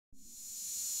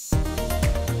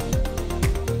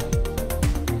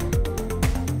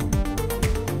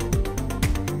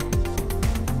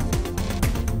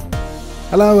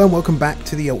Hello and welcome back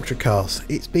to the UltraCast.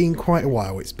 It's been quite a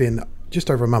while. It's been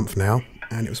just over a month now,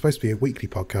 and it was supposed to be a weekly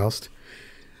podcast.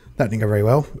 That didn't go very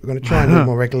well. We're going to try and do it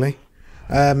more regularly.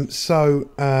 I'm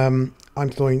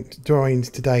joined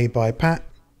today by Pat.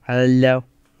 Hello.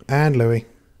 And Louis.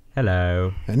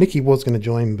 Hello. Nicky was going to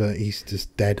join, but he's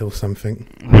just dead or something.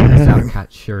 Without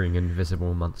capturing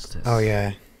invisible monsters. Oh,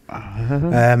 yeah.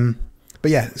 But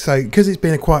yeah, so because it's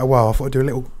been quite a while, I thought I'd do a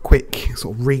little quick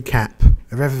sort of recap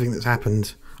of everything that's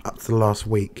happened up to the last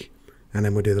week, and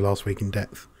then we'll do the last week in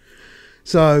depth.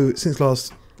 So, since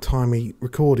last time we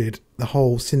recorded, the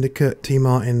whole Syndicate, T.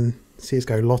 Martin,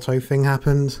 CSGO Lotto thing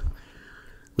happened.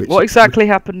 What exactly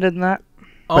happened in that?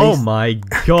 Oh my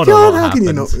god, God, what how can you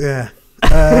happened? not? Yeah.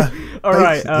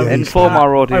 Alright, Inform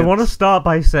our audience. I want to start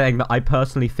by saying that I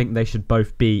personally think they should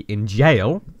both be in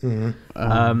jail.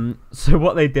 So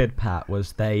what they did, Pat,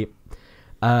 was they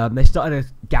started a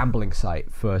gambling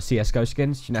site for CSGO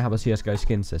skins. Do you know how the CSGO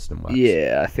skin system works?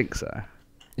 Yeah, I think so.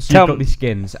 So you've got these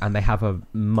skins and they have a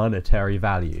monetary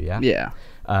value, yeah? Yeah.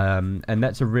 And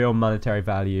that's a real monetary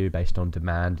value based on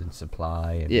demand and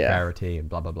supply and rarity and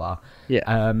blah, blah, blah.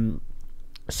 Yeah.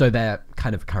 So they're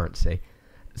kind of currency.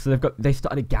 So they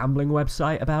started a gambling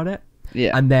website about it.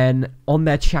 Yeah. And then on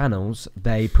their channels,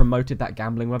 they promoted that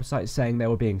gambling website saying they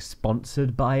were being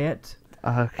sponsored by it.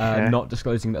 Okay. Not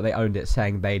disclosing that they owned it,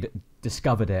 saying they'd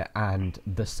discovered it and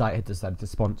the site had decided to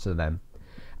sponsor them.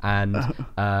 And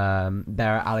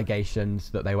there are allegations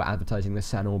that they were advertising the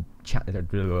site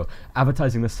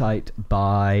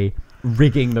by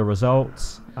rigging the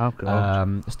results. Oh,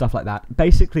 God. Stuff like that.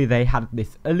 Basically, they had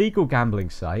this illegal gambling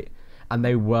site, and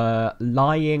they were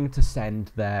lying to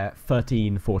send their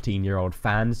 13, 14-year-old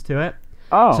fans to it.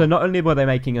 Oh. So not only were they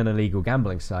making an illegal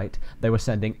gambling site, they were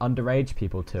sending underage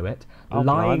people to it,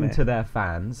 lying to their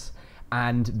fans,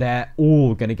 and they're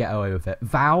all going to get away with it.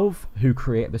 Valve, who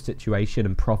created the situation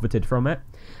and profited from it,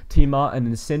 T. Martin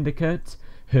and Syndicate,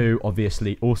 who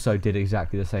obviously also did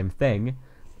exactly the same thing,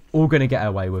 all going to get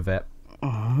away with it.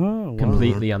 Oh,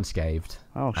 completely unscathed.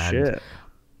 Oh, and shit.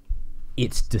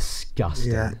 It's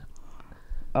disgusting. Yeah.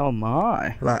 Oh,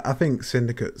 my. Like, I think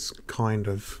Syndicate's kind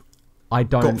of I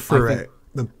got through think, it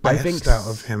the best out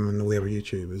of him and all the other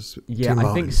YouTubers. Yeah,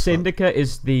 I think Syndicate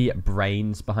is the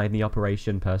brains behind the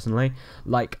operation, personally.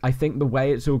 Like, I think the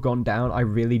way it's all gone down, I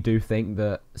really do think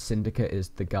that Syndicate is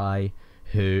the guy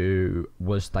who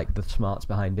was, like, the smarts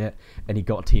behind it, and he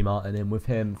got T. Martin in with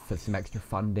him for some extra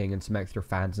funding and some extra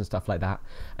fans and stuff like that.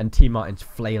 And T. Martin's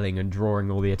flailing and drawing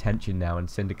all the attention now, and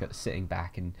Syndicate's sitting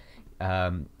back and...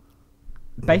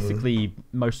 basically,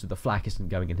 most of the flack isn't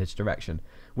going in his direction,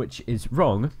 which is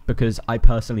wrong, because I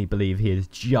personally believe he is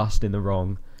just in the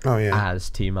wrong as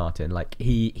T. Martin. Like,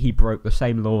 he broke the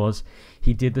same laws,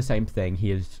 he did the same thing,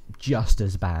 he is just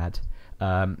as bad,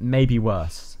 maybe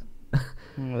worse.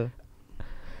 I'm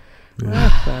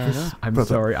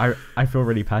sorry, I feel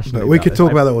really passionate about we could this.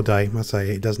 talk about that all day. I say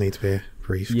it does need to be a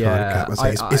brief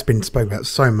recap. It's been spoken about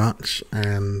so much,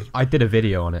 and I did a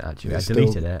video on it, actually. I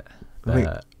deleted it.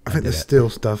 I think there's still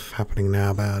stuff happening now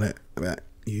about it, about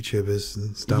YouTubers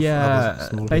and stuff. Yeah,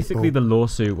 basically the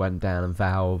lawsuit went down and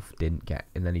Valve didn't get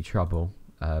in any trouble.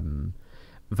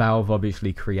 Valve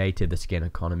obviously created the skin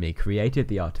economy, created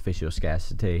the artificial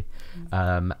scarcity,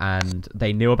 and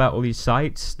they knew about all these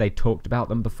sites. They talked about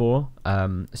them before,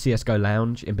 CSGO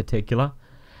Lounge in particular.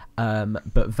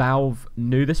 But Valve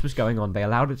knew this was going on. They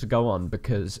allowed it to go on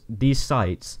because these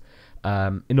sites...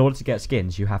 in order to get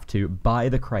skins, you have to buy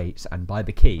the crates and buy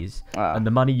the keys, and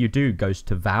the money you do goes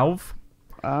to Valve.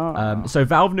 So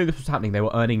Valve knew this was happening. They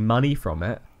were earning money from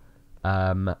it,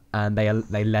 and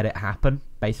they let it happen.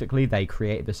 Basically, they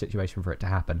created the situation for it to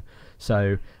happen.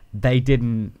 So they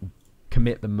didn't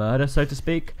commit the murder, so to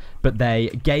speak, but they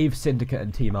gave Syndicate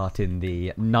and T. Martin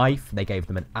the knife. They gave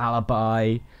them an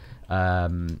alibi,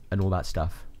 and all that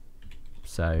stuff.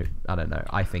 So, I don't know.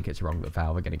 I think it's wrong that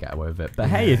Valve are going to get away with it. But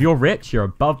hey, if you're rich, you're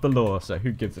above the law, so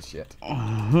who gives a shit?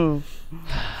 Well,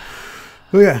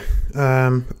 yeah.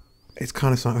 It's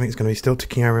kind of something I think it's going to be still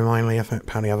ticking over mainly. I think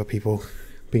apparently other people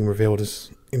being revealed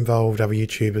as involved, other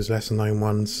YouTubers, lesser known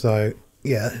ones. So,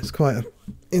 yeah, it's quite an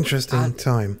interesting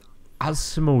time. As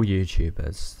small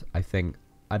YouTubers, I think,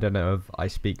 I don't know if I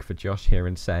speak for Josh here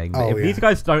in saying that these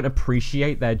guys don't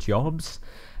appreciate their jobs...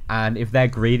 And if they're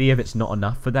greedy, if it's not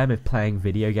enough for them, if playing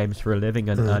video games for a living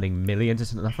and earning millions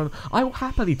isn't enough for them, I will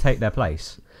happily take their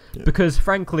place. Yeah. Because,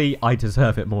 frankly, I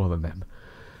deserve it more than them.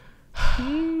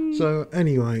 So,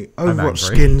 anyway,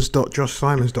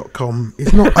 overwatchskins.joshsimons.com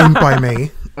is not owned by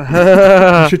me.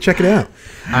 You should check it out.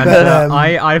 And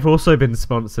I've also been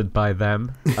sponsored by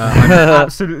them. I'm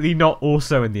absolutely not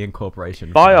also in the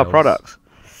incorporation. Buy our products.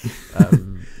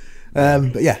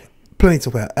 But yeah, plenty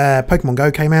to talk about. Pokemon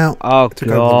Go came out. Oh Took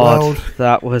over the world. god,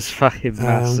 that was fucking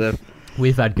massive.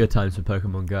 We've had good times with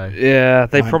Pokemon Go. Yeah,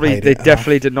 they played they it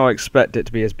definitely did not expect it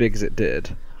to be as big as it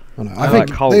did. I know. I I think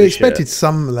like, holy they expected shit.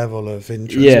 some level of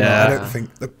interest. Yeah. but I don't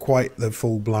think quite the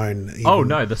full blown. Oh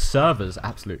no, the servers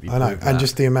absolutely. I know, proved and that.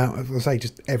 just the amount of, I say,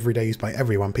 just everyday use by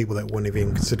everyone, people that wouldn't have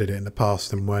even considered it in the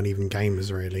past and weren't even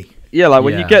gamers really. Yeah, like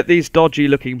when you Yeah. get these dodgy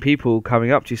looking people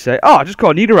coming up to you say, "Oh, I just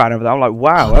got a Nidoran over there." I'm like,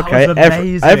 "Wow, Oh, that okay, was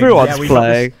amazing. everyone's Yeah, we got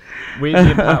playing." Me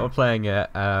and Pat were playing it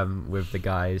with the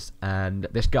guys, and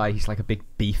this guy, he's like a big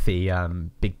beefy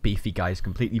guy. He's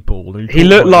completely bald. And He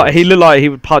looked like he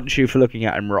would punch you for looking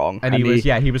at him wrong. And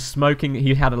he was smoking.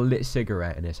 He had a lit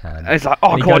cigarette in his hand. And it's like,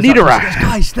 "Oh, And he got a goes up to us Nidoran." and goes,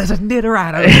 guys, there's a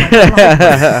Nidoran.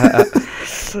 I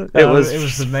was like, It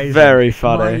was amazing. very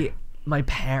funny. My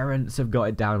parents have got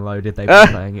it downloaded. They've been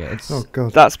playing it. It's, Oh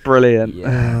god, That's brilliant.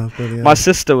 yeah. brilliant. My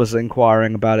sister was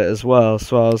inquiring about it as well,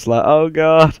 so I was like, "Oh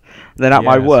god!" Then at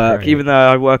my Yeah, it's work, great. even though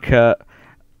I work at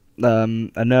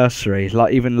a nursery,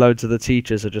 like even loads of the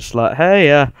teachers are just like,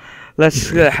 "Hey, let's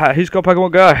who's got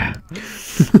Pokemon Go?"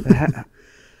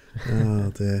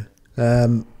 Oh dear.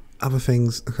 Other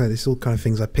things. Okay, this is all kind of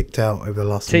things I picked out over the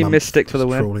last Team month. Mystic for the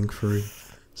just win. Scrolling through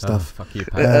Oh, stuff. fuck you,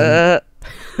 Pat.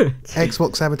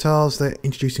 Xbox avatars. They're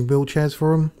introducing wheelchairs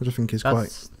for them, which I think is quite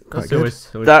That's good. always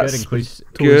That's good. Includes,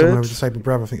 Talking to someone good. with a disabled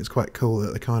brother, I think it's quite cool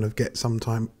that they kind of get some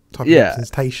type of Yeah.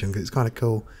 representation because it's kind of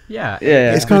cool. yeah,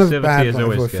 Yeah. It's kind of inclusivity bad is like, if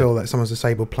always I good. feel that someone's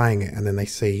disabled playing it and then they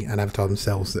see an avatar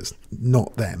themselves that's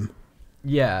not them.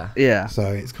 Yeah. Yeah. So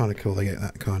it's kind of cool they get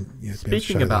that kind. To be able to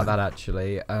Speaking show about that,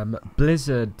 actually,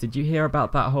 Blizzard. Did you hear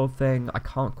about that whole thing? I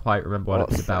can't quite remember what it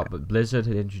was What's about, that? but Blizzard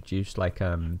had introduced like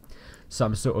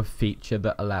some sort of feature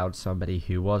that allowed somebody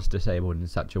who was disabled in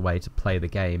such a way to play the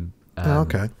game. Oh,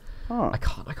 okay. Oh. I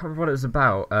can't remember what it was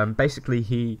about.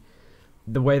 Basically,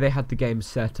 the way they had the game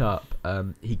set up,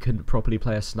 he couldn't properly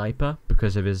play a sniper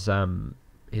because of his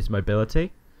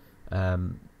mobility.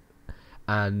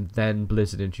 And then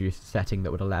Blizzard introduced a setting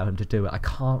that would allow him to do it. I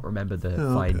can't remember the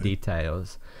fine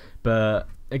details, but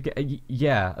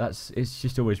yeah, it's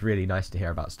just always really nice to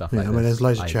hear about stuff Yeah, like I this. mean, there's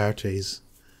loads of Like, charities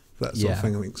for that sort of Yeah.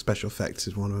 thing. I think Special Effects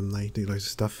is one of them. They do loads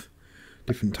of stuff,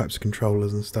 different types of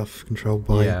controllers and stuff controlled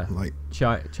by Yeah. like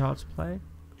Child's Play.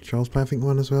 Charles Play. I think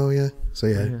one as well. Yeah. So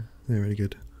yeah, they're really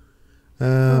good.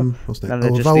 What's next? And they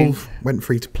Oh, just Evolve went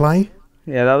free to play.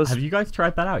 Yeah, that was. Have you guys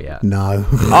tried that out yet? No,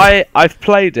 I've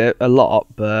played it a lot,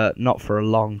 but not for a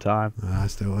long time. I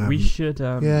still haven't. We should.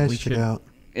 Yeah, we check should it out.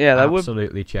 Yeah, that would.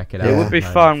 absolutely check it It out. would be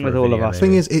sometime fun for with a all of video, us. The thing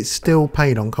maybe. is, it's still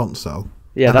paid on console.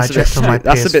 Yeah, and that's I a bit checked on my stupid.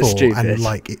 That's a bit PS4 stupid. and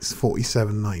like it's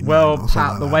 $47.99. Well, or something Pat,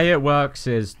 like the that. way it works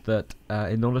is that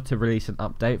in order to release an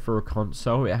update for a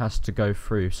console, it has to go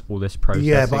through all this process.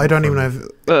 Yeah, but I don't even know if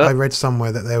Uh, I read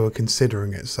somewhere that they were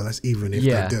considering it. So that's even if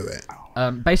Yeah. they do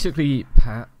it. Basically,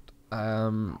 Pat,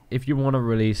 if you want to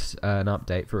release an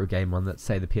update for a game on, let's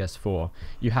say, the PS4,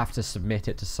 you have to submit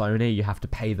it to Sony. You have to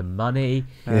pay them money.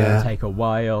 Yeah. It'll take a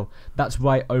while. That's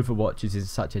why Overwatch is in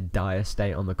such a dire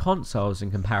state on the consoles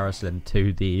in comparison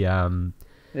to the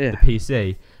Yeah.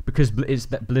 PC, because it's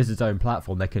Blizzard's own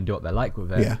platform. They can do what they like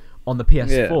with it. Yeah. On the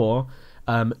PS4,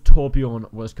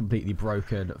 Torbjorn was completely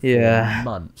broken for Yeah.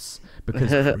 months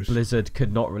because Blizzard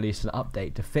could not release an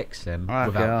update to fix him Oh,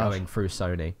 without God. going through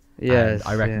Sony. Yes, And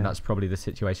I reckon yeah. that's probably the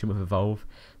situation with Evolve.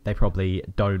 They probably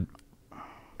don't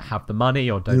have the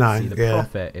money or don't No, see the yeah.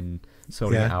 profit in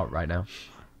sorting Yeah. it out right now.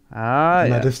 Ah, And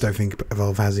yeah. I just don't think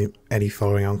Evolve has any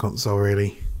following on console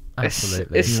really.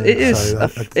 Absolutely. It So is I it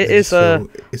just is feel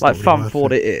it's like not really fun worth for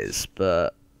what it is,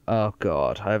 but oh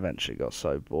god, I eventually got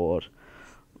so bored.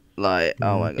 Like,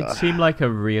 oh my It god. seemed like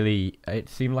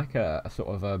a sort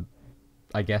of a,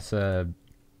 I guess, a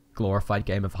glorified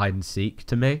game of hide and seek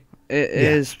to me. It Yeah.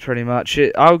 is pretty much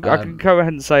it. I can go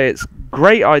ahead and say it's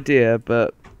great idea,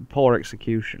 but poor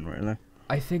execution, really.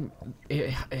 I think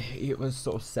it was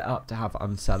sort of set up to have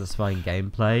unsatisfying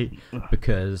gameplay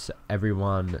because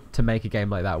to make a game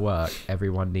like that work,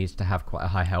 everyone needs to have quite a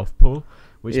high health pool,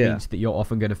 which Yeah. means that you're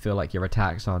often going to feel like your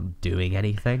attacks aren't doing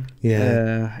anything.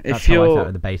 Yeah. That's If how I felt in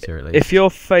you're the beta, at least. if you're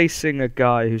facing a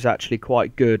guy who's actually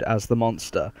quite good as the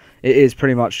monster, it is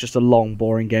pretty much just a long,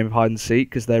 boring game of hide and seek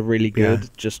because they're really good,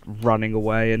 just running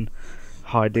away and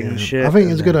hiding and shit. I think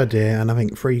and it's a then- good idea, and I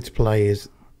think free to play is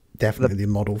definitely the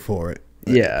model for it.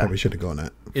 Yeah. Probably should have gone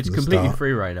it. It's from the completely start.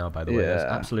 free right now, by the way. There's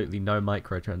Yeah. absolutely no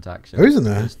microtransactions. Oh, isn't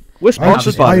there? Just- We're I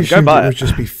sponsored by them. Go assumed buy it would it.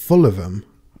 just be full of them.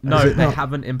 No, Is it they not?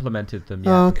 haven't implemented them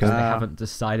yet. Oh, okay. Because they haven't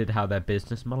decided how their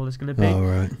business model is going to be. Oh,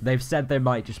 right. They've said they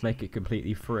might just make it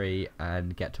completely free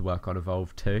and get to work on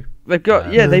Evolve 2. They've got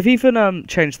they've even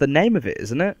changed the name of it,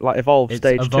 isn't it? Like Evolve It's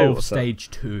Stage 2 Evolve or something. Stage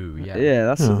 2, yeah. Yeah,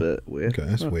 that's a Oh, bit weird. Okay,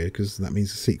 that's weird because that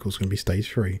means the sequel's going to be stage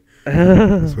 3.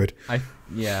 That's weird.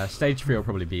 Stage 3 will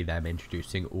probably be them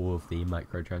introducing all of the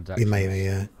microtransactions. It may be,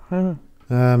 yeah.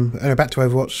 Anyway, back to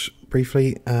Overwatch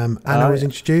briefly. Anna was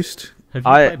introduced. Have you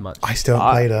I- played much? I still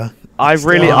haven't played her.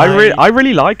 I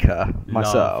really like her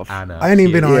myself. Love Anna. I ain't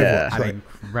even been on Yeah. Overwatch. An Like,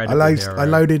 incredible hero. I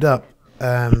loaded up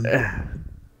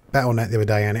Battle.net the other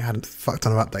day and it had a fuck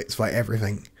ton of updates for like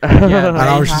everything. Yeah, And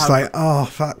I was just like, oh,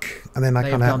 fuck. And then I they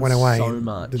kind have of went done away. so and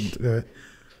much. Didn't do it.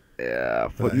 Yeah,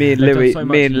 but But, me and They've done Louis, so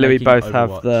much me and in Louis making both have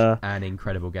Overwatch the an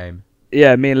incredible game.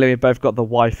 me and Louis both got the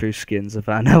waifu skins of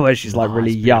Anna, where she's like Oh,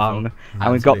 really it's young, beautiful.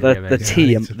 and we've got the Absolutely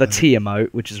T amazing. the T emote,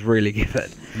 which is really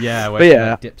good. Yeah, where But she yeah.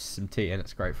 like, dips some tea and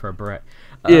it's great for a Brit.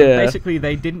 Yeah. Basically,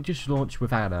 they didn't just launch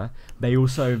with Anna. They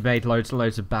also made loads and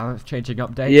loads of balance-changing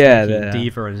updates. Yeah, making yeah.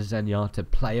 Diva and Zenyatta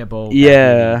playable.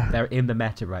 Yeah. They're in the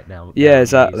meta right now. Yeah, They're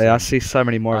exactly. I amazing. see so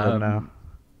many more of them now.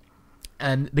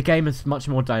 And the game is much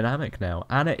more dynamic now.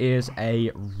 Anna is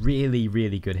a really,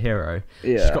 really good hero.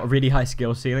 Yeah. She's got a really high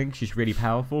skill ceiling. She's really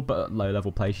powerful, but at low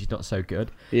level play, she's not so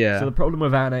good. Yeah. So the problem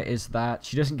with Anna is that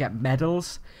she doesn't get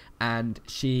medals, and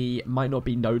she might not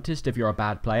be noticed if you're a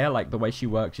bad player. Like, the way she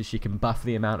works is she can buff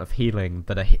the amount of healing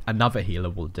that another healer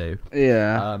will do.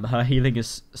 Yeah. Her healing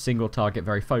is single target,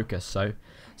 very focused. So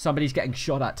somebody's getting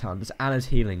shot at tons, Anna's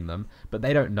healing them, but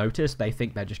they don't notice. They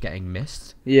think they're just getting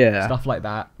missed. Yeah. Stuff like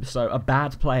that. So a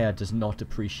bad player does not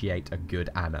appreciate a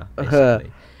good Anna,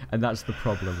 basically. And that's the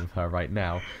problem with her right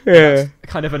now. Yeah. That's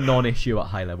kind of a non-issue at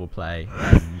high-level play,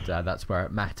 and that's where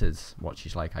it matters what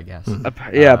she's like, I guess.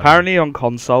 Apparently on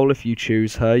console, if you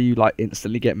choose her, you like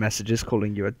instantly get messages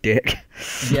calling you a dick.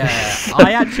 Yeah,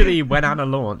 I actually, when Anna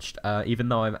launched, even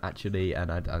though I'm actually,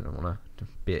 and I don't want to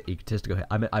be egotistical here,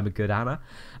 I'm a good Anna.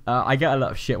 I get a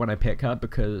lot of shit when I pick her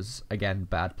because, again,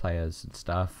 bad players and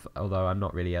stuff. Although I'm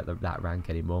not really at that rank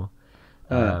anymore.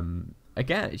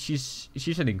 Again, she's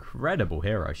an incredible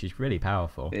hero. She's really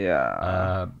powerful.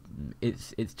 Yeah.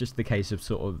 It's just the case of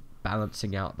sort of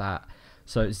balancing out that.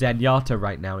 So Zenyatta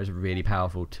right now is really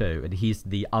powerful too, and he's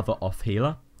the other off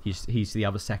healer. He's the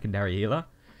other secondary healer.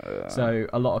 So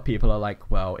a lot of people are like,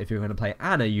 well, if you're going to play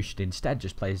Anna, you should instead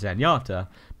just play Zenyatta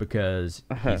because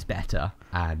he's better.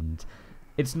 And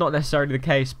it's not necessarily the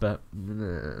case, but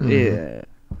Yeah.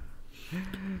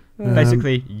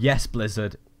 basically, yes,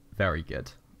 Blizzard, very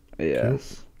good.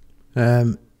 Yes.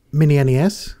 Mini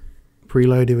NES,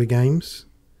 preloaded with games,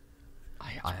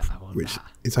 I want which that.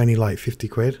 it's only like 50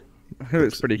 quid.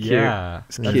 It's pretty cute. Yeah,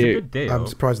 It's that's cute. a good deal. I'm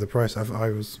surprised at the price. I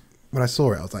was when I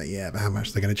saw it, I was like, yeah, but how much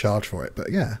are they going to charge for it?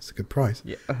 But yeah, it's a good price.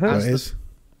 Yeah, Well, it is.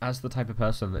 as the type of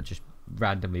person that just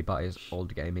randomly buys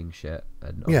old gaming shit,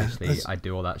 and Yeah, obviously that's- I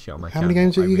do all that shit on my How channel. many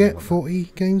games I did you really get? want that. 40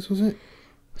 games, was it?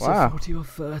 So Wow. 40 or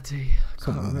 30, I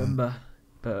Something can't like that. remember.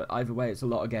 But either way, it's a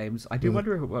lot of games. I do Yeah.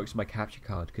 wonder if it works with my capture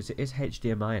card, because it is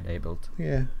HDMI enabled.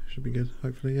 Yeah, should be good.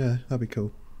 Hopefully, yeah, that'd be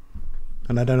cool.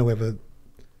 And I don't know whether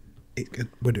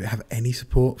would it have any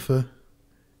support for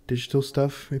digital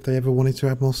stuff if they ever wanted to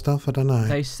add more stuff. I don't know.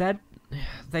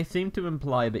 They seem to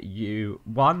imply that you,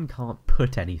 one, can't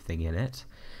put anything in it,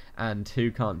 and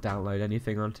two, can't download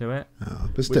anything onto it. Oh,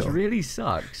 but Which still, really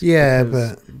sucks. Yeah,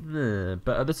 but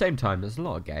at the same time, there's a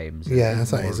lot of games. yeah,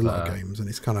 It's that's more it's a of lot of games, and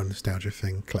it's kind of a nostalgia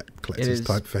thing, collector's is.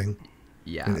 type thing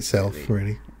Yeah, in itself,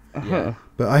 absolutely. really. Yeah.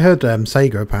 But I heard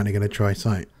Sega apparently going to try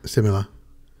something similar.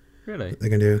 Really? They're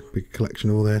going to do a big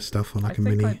collection of all their stuff on like I a think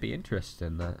mini I'd be interested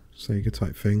in that. Sega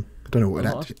type thing. I don't know what A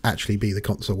would lot of- actually be the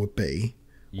console would be.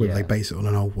 Whether they Yeah. base it on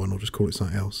an old one or just call it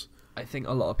something else. I think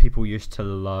a lot of people used to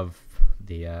love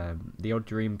the old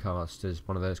Dreamcast as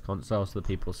one of those consoles that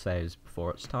people say is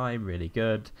before its time, really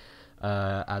good.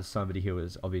 As somebody who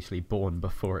was obviously born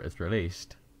before it was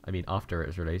released, I mean after it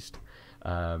was released,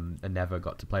 and never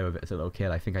got to play with it as a little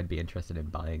kid, I think I'd be interested in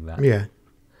buying that. Yeah.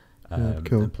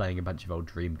 Cool. And playing a bunch of old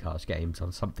Dreamcast games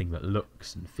on something that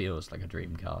looks and feels like a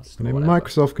Dreamcast. And or then whatever.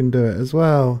 Microsoft can do it as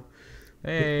well.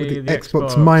 Hey, with the the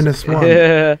Xbox minus one.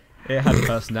 Yeah. It had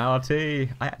personality.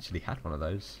 I actually had one of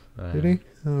those. Did he?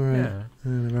 Alright. Yeah.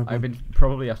 Yeah. I've been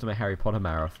probably after my Harry Potter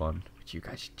marathon, which you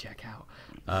guys should check out.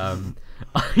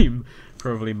 I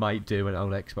probably might do an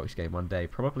old Xbox game one day.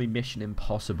 Probably Mission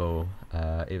Impossible.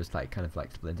 It was like kind of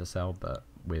like Splinter Cell, but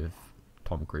with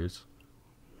Tom Cruise.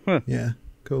 Yeah,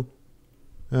 cool.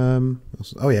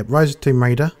 Oh yeah, Rise of Tomb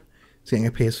Raider. It's getting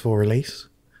a PS4 release.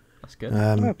 That's good.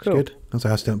 Oh, cool. It's good.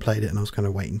 I still haven't played it, and I was kind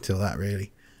of waiting till that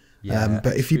really. Yeah,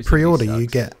 But if you exclusively pre-order, you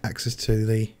sucks. get access to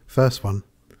the first one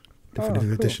definitive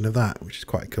cool. edition of that, which is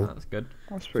quite cool. That's good.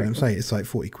 That's So pretty I'm cool. saying it's like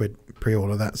 40 quid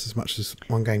pre-order. That's as much as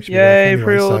one game should be Yay, worth anyway.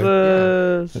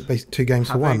 pre-orders! So basically 2 games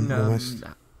for one, almost.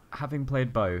 Having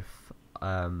played both,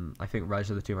 I think Rise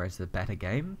of the Tomb Raider is the better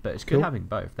game, but it's good Cool. having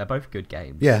both. They're both good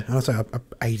games. Yeah, and I say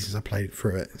ages I played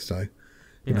through it, so it'd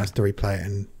be Yeah. nice to replay it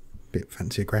and a bit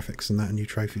fancier graphics and that, and new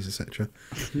trophies, etc.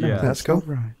 Yeah. That's cool.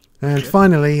 Right. And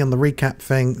finally, on the recap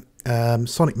thing,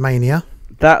 Sonic Mania.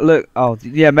 That look. Oh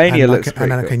yeah, Mania and looks like,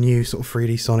 pretty and cool. like a new sort of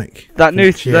 3D Sonic. That new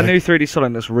next year. 3D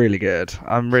Sonic looks really good.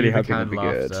 I'm really Cuba hoping it'll be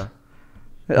Can good. laughter.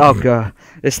 Oh god,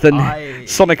 it's the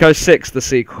Sonic 06, the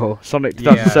sequel. Sonic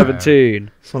 2017.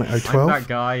 Sonic I'm 012. that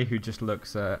guy who just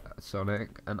looks at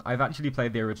Sonic, and I've actually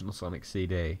played the original Sonic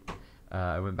CD.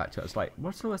 I went back to it. It's like,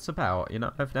 what's all this about? You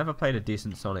know, I've never played a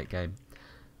decent Sonic game.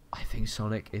 I think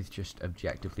Sonic is just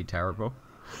objectively terrible.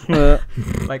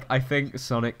 Like, I think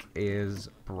Sonic is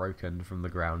broken from the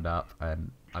ground up,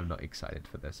 and I'm not excited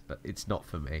for this, but it's not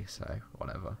for me, so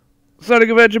whatever. Sonic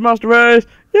Adventure Master Race.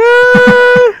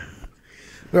 Yeah.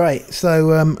 Right, so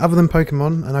other than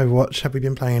Pokemon and Overwatch, have we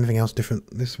been playing anything else different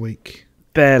this week?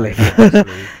 Barely.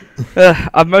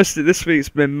 This week's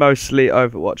been mostly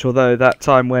Overwatch. Although that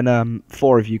time when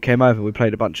 4 of you came over, we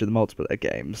played a bunch of the multiplayer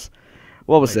games.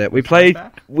 What was Wait, it? We was played.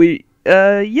 that back?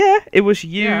 It was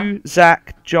you, Yeah.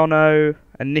 Zach, Jono,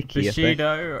 and Nikki. I think.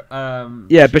 Bushido,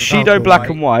 Yeah, Bushido and Black White.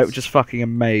 and White, which is fucking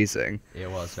amazing. It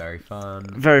was very fun.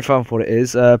 Very fun for what it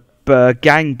is.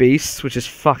 Gang Beasts, which is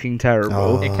fucking terrible.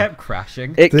 Oh. It kept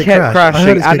crashing. It Did it kept crash? I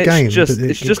heard crashing, it's a and good game, it's just but it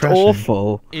it's kept just crashing.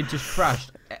 awful. It just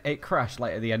crashed. It crashed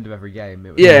like at the end of every game.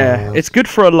 It was Yeah, Oh. it's good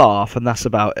for a laugh, and that's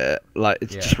about it. Like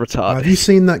it's Yeah. just retarded. Have you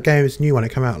seen that game? It's a new one.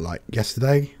 It came out like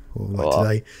yesterday or like What?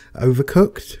 today.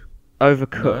 Overcooked. No, I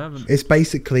Overcooked. haven't. It's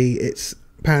basically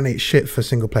apparently it's shit for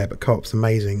single player, but co-op's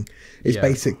amazing. It's Yeah.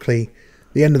 basically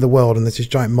the end of the world, and there's this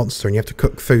giant monster, and you have to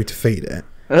cook food to feed it.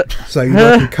 So you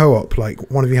work in co-op, like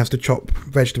one of you has to chop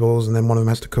vegetables, and then one of them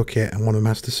has to cook it, and one of them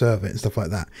has to serve it, and stuff like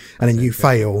that. And then you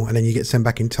fail, and then you get sent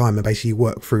back in time, and basically you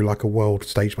work through like a world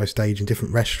stage by stage in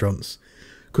different restaurants,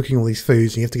 cooking all these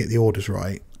foods, and you have to get the orders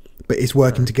right. But it's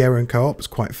working together in co-op. It's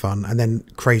quite fun, and then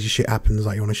crazy shit happens,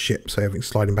 like you're on a ship, so everything's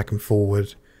sliding back and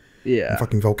forward. Yeah. A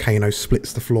fucking volcano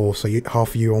splits the floor, so half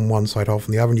of you on one side, half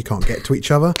on the other, and you can't get to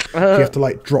each other. So you have to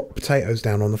like drop potatoes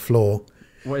down on the floor.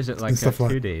 What is it and like? stuff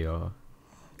like- 2D or?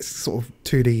 It's sort of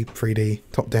 2D, 3D,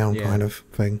 top down Yeah. kind of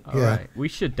thing. All yeah, right. We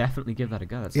should definitely give that a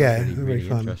go. That sounds Yeah, really, very really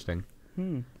fun. interesting.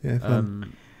 yeah,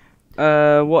 fun.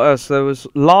 What else? There was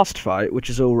Last Fight, which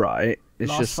is all right. It's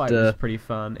Last just Fight was pretty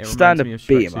fun. It standard reminds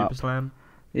me of beat Shrek 'em up. Super Slam.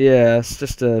 yeah, it's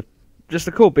just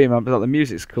a cool beam up. Like the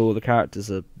music's cool, the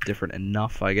characters are different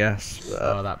enough, I guess. But,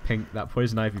 Oh, that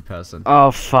Poison Ivy person.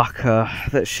 oh fuck her!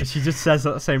 That She just says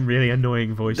that same really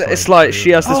annoying voice. it's like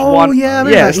she has this Oh, one. yeah, I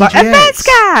remember yeah, that it's like EGX.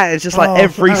 Evetska! It's just like Oh,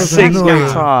 every that was single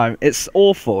annoying. time. It's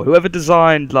awful. Whoever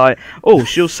designed oh,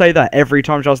 she'll say that every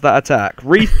time she does that attack.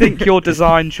 Rethink your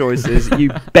design choices, you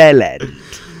bellend.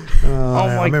 Oh,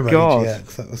 my I remember God.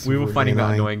 EGX, that was We were really finding that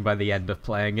annoying. annoying by the end of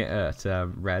playing it at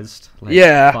Rezzed. Like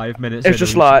Yeah. 5 minutes. It was in,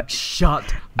 just and we like-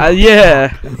 shut.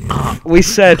 Yeah, we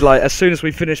said like as soon as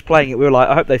we finished playing it, we were like,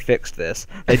 I hope they fixed this.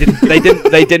 They didn't. They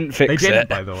didn't. They didn't They fix didn't, it.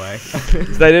 by the way.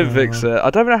 They didn't fix it. I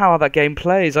don't know how that game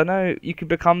plays. I know you can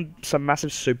become some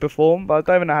massive super form, but I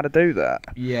don't even know how to do that.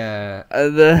 Yeah,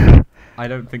 The I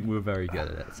don't think we were very good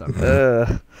at it.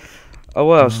 Somehow. oh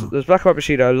well, so there's Black White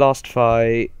Bushido, Last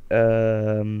Fight.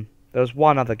 There was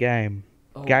one other game.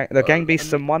 The Gang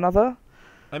Beasts and one other.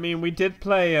 I mean, we did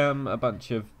play a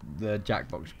bunch of the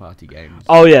Jackbox Party games.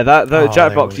 Oh yeah, the Oh, they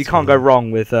Jackbox. always You can't do go that.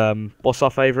 wrong with what's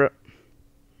our favourite?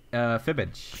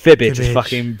 Fibbage. Fibbage is Fibbage.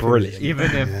 fucking brilliant.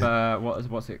 Even if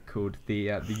what's it called?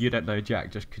 The You Don't Know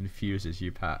Jack just confuses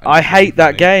you, Pat. I hate that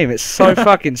Funny. game. It's so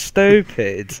fucking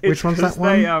stupid. Which one's 'cause that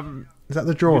one? They, Is that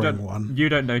the you drawing don't, one? You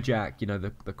Don't Know Jack. You know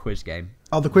the quiz game.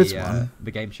 Oh, the quiz the, one.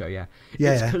 The game show, yeah.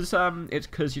 Yeah. It's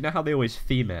because you know how they always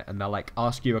theme it, and they'll like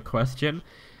ask you a question,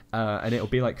 and it'll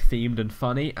be like themed and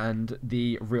funny, and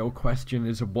the real question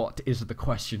is what is the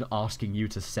question asking you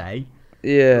to say?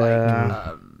 Yeah.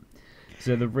 Like,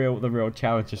 so the real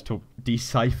challenge is to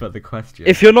decipher the question.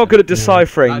 If you're not good at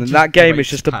deciphering, That then just that game is breaks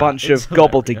just a Pat. bunch It's of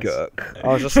hilarious. gobbledygook. I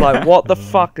was just like, what the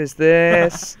fuck is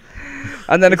this?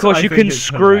 And then, of It's- course, I you think can it's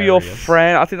screw your hilarious.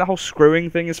 friend. I think the whole screwing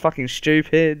thing is fucking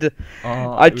stupid. Oh,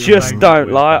 I it was just very don't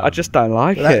much like. with, I just don't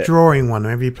like That it. drawing one,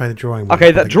 whenever you play the drawing one. Okay,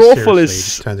 I that think drawful seriously, is- it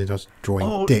just turns into us drawing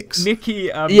Oh, dicks.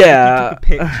 Nikki, Yeah.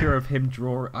 Nikki took a picture of him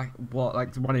like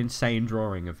one insane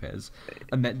drawing of his,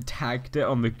 and then tagged it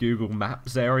on the Google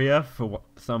Maps area for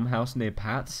some house near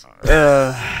Pat's.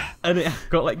 And it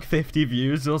got like 50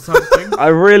 views or something. I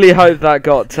really hope that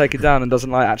got taken down and doesn't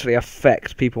like actually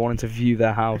affect people wanting to view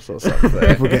their house or something.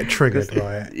 People get triggered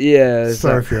by it. Yeah.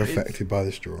 Sorry if you're affected by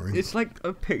this drawing. It's like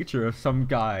a picture of some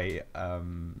guy.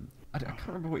 I can't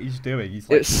remember what he's doing. He's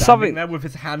like It's standing something- there with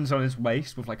his hands on his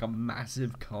waist with like a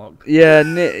massive cock. Yeah,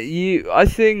 I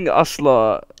think us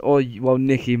lot,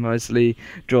 Nicky mostly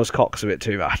draws cocks a bit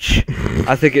too much.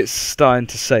 I think it's starting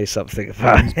to say something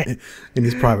about it. In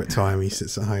his private time, he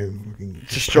sits at home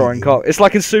Just drawing cock. It's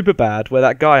like in Superbad, where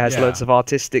that guy has loads of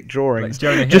artistic drawings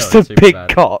Jonah Hill just in to pick Superbad.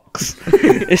 cocks.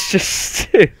 It's just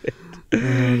stupid.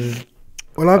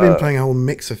 Well, I've been playing a whole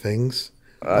mix of things.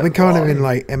 I've been kind of in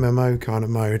like MMO kind of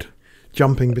mode,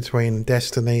 jumping between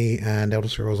Destiny and Elder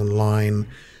Scrolls Online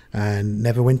and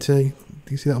Neverwinter.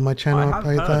 Do you see that on my channel? I have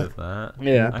played heard that. of that.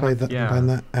 Yeah. I played that, yeah. playing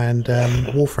that, and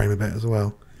Warframe a bit as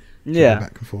well. Yeah.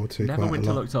 Back and forth to quite a Neverwinter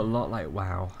lot. looks a lot like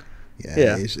WoW.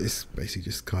 Yeah. It's basically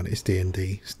just kind of it's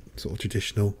D&D, sort of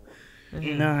traditional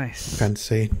Nice.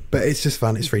 fantasy, but it's just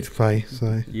fun. It's free to play,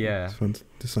 so Yeah. it's fun.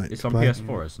 Just like It's to on play.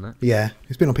 PS4, isn't it? Yeah,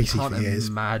 it's been on PC Can't for years.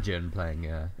 imagine playing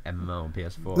MMO on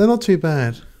PS4. They're not too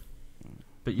bad.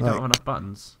 But you don't have enough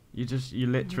buttons. You're just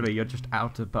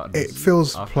out of buttons. It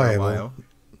feels after a playable. while.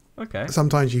 Okay.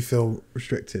 Sometimes you feel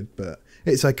restricted, but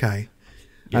it's okay.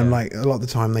 Yeah. And like a lot of the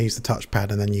time they use the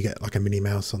touchpad, and then you get like a mini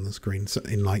mouse on the screen. So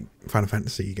in like Final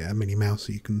Fantasy, you get a mini mouse,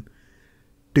 so you can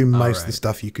do most of the right.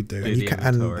 stuff you could do. Do And you the can, and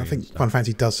inventory I and think stuff. Final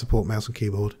Fantasy does support mouse and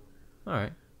keyboard, All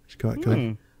right. which is quite good.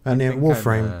 Hmm. And I yeah, think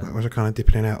Warframe, I'm, which I kind of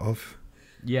dipping in and out of,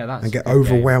 Yeah, that's. and get a good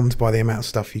game. overwhelmed by the amount of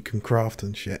stuff you can craft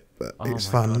and shit. But Oh it's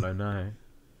my fun. God, I know.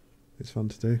 It's fun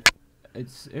to do.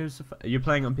 You're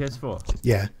playing on PS4.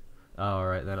 Yeah, Oh, all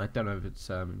right then. I don't know if it's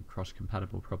cross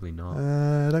compatible. Probably not.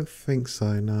 I don't think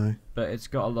so. No. But it's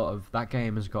got a lot of that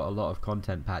game has got a lot of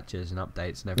content patches and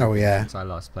updates and everything. Oh, yeah. Since I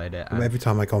last played it. And And every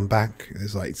time I gone back,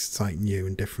 there's like something new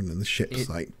and different, and the ship's It-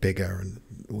 like bigger and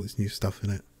all this new stuff in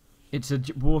it.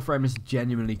 Warframe is a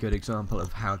genuinely good example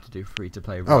of how to do free to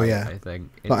play. Oh, right, yeah. I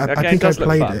think. Like, That I game think I does look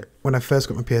played fun. it when I first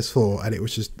got my PS4, and it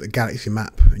was just a galaxy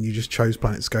map, and you just chose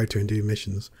planets to go to and do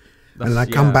missions. And then I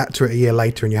come back to it a year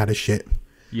later, and you had a ship.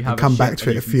 You and come back to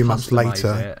it a few months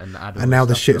later, and now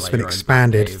the ship's been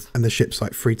expanded, and the ship's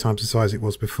like 3 times the size it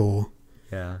was before.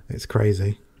 Yeah, It's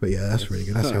crazy, but yeah, that's really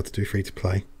good. That's Huh. how to do free to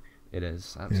play. it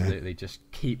is absolutely just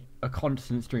keep a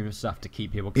constant stream of stuff to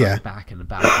keep people coming back and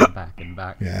back and back and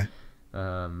back. Yeah.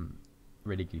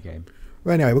 Really good game.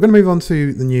 Well, anyway, we're going to move on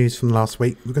to the news from last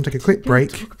week. We're going to take a quick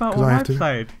break. Talk about 'cause what I I have to.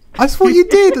 played. I thought you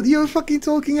did. You were fucking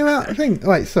talking about a thing.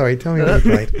 Wait, sorry. Tell me what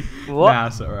you played. What? Nah,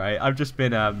 it's alright. I've just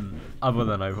been other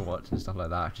than Overwatch and stuff like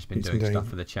that, I've just been It's doing been doing- stuff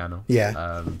for the channel.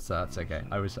 Yeah. So that's okay.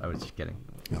 I was just kidding.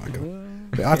 Oh, my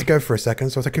God. But I have to go for a second,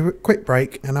 so I'll take a quick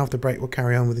break, and after the break, we'll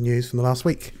carry on with the news from the last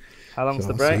week. How long's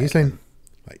So the I'll see you break? soon.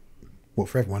 Like, well,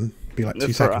 for everyone, it'd be like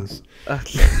 2 For us.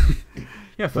 seconds.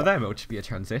 Yeah, for them it'll just be a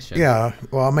transition. Yeah,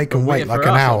 well, I'll make them wait like for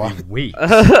an us, hour. it'll be weeks.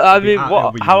 I It'll be mean, out- what?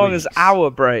 it'll be How long is weeks.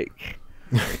 our break?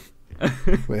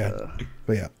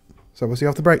 But yeah. So we'll see you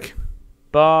after the break.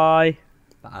 Bye.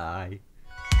 Bye.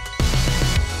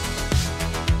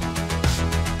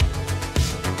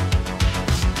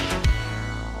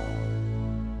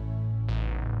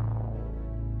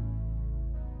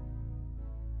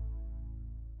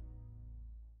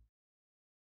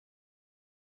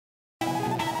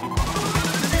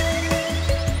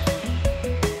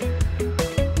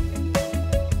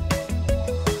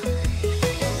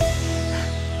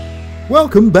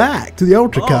 Welcome back to the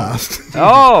UltraCast.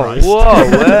 Oh, Christ. whoa,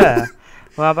 where?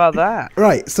 Well, how about that?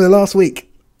 Right, so last week,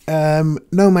 No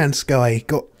Man's Sky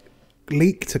got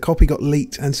leaked. A copy got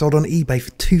leaked and sold on eBay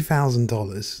for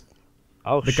 $2,000,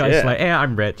 Oh, The shit. guy's like, yeah,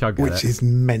 I'm rich, I'll get which it. is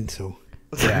mental.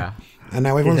 Yeah. And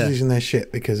now everyone's Yeah. losing their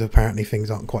shit because apparently things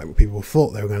aren't quite what people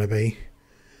thought they were going to be.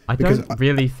 I Because don't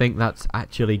really think that's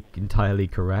actually entirely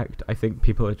correct. I think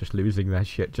people are just losing their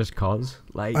shit just cause.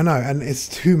 Like, I know, and it's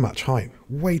too much hype.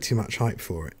 Way too much hype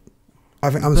for it. I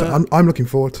think But- I'm looking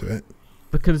forward to it.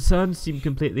 the concerns seem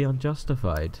completely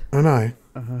unjustified. I know.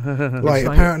 Like, like-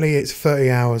 apparently it's 30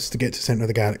 hours to get to center of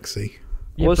the galaxy.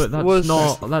 Yeah, Was- but was-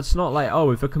 that's not like,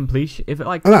 oh, if a completion, if it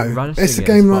like I know. running It's a it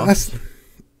game as like that's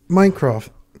Minecraft.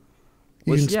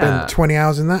 You Was- can spend yeah. 20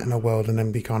 hours in that in a world and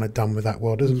then be kind of done with that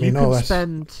world. Doesn't you mean, can oh, that's...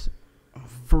 spend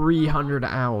 300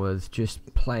 hours just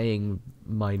playing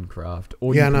Minecraft,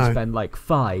 or Yeah, you I can know. spend like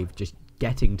 5 just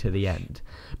getting to the end.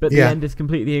 But Yeah. the end is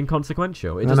completely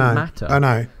inconsequential. It I doesn't know. matter. I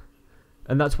know.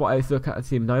 And that's what I look at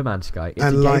Team No Man's Sky. It's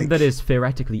And a game like- that is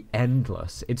theoretically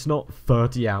endless. It's not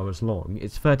 30 hours long.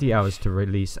 It's 30 hours to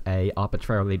release a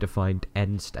arbitrarily defined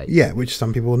end state. Yeah, which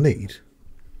some people need.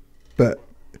 But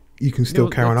you can still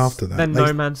carry on after that. Then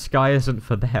No Man's Sky isn't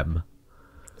for them.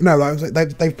 No,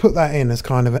 they've put that in as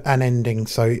kind of an ending,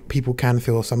 so people can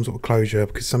feel some sort of closure,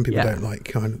 because some people don't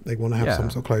like they want to have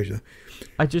some sort of closure.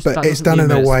 But it's done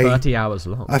in a way. 30 hours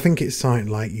long. I think it's something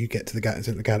like you get to the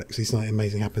galaxy, something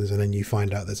amazing happens, and then you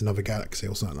find out there's another galaxy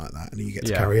or something like that, and you get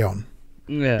to carry on.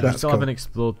 Yeah, I still haven't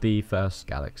explored the first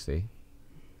galaxy.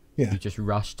 Yeah, you just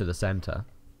rush to the center.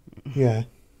 Yeah.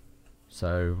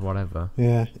 So whatever.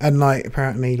 Yeah, and like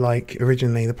apparently, like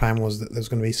originally the plan was that there was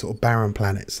going to be sort of barren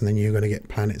planets, and then you're going to get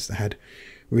planets that had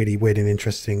really weird and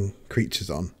interesting creatures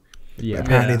on. Yeah. But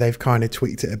apparently they've kind of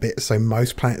tweaked it a bit, so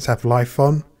most planets have life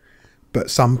on, but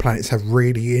some planets have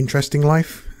really interesting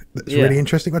life. That's really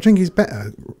interesting. I think it's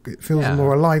better. It feels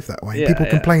more alive that way. People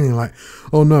complaining like,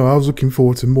 "Oh no, I was looking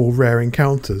forward to more rare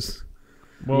encounters."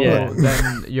 Well,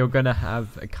 then you're gonna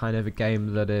have a kind of a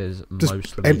game that is just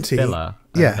mostly empty filler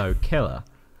and no killer.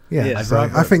 Yeah, so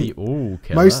I think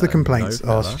most of the complaints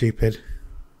are stupid.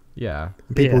 Yeah,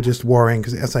 people just worrying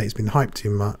because I say it's been hyped too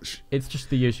much. It's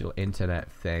just the usual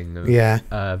internet thing. Of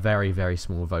a very, very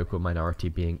small vocal minority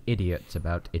being idiots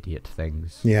about idiot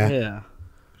things. Yeah.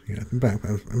 But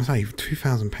I'm saying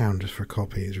 £2,000 just for a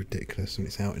copy is ridiculous when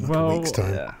it's out in like a week's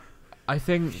time. Yeah. I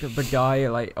think the guy,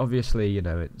 like, obviously, you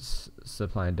know, it's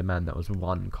supply and demand. That was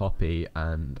one copy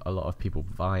and a lot of people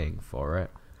vying for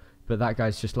it. But that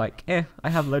guy's just like, I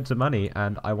have loads of money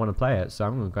and I want to play it, so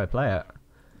I'm going to go play it.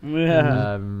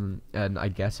 Yeah. And I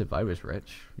guess if I was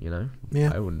rich, you know,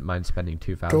 I wouldn't mind spending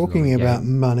 $2,000. Talking about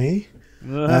money,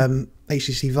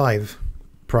 HTC Vive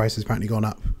price has apparently gone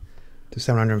up to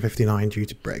 $759 due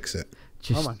to Brexit.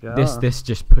 Just, this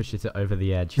just pushes it over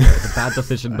the edge. You know, it's a bad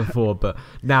decision before, but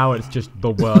now it's just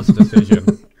the worst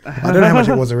decision. I don't know how much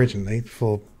it was originally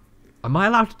before. Am I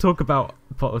allowed to talk about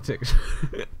politics?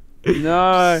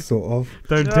 No. Sort of.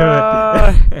 Don't do it.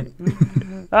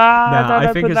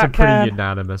 I think it's a pretty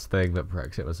unanimous thing that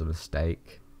Brexit was a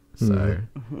mistake. So,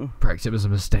 Brexit was a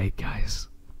mistake, guys.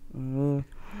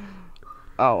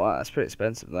 Oh, wow, that's pretty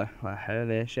expensive though. Like,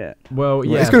 holy shit. Well,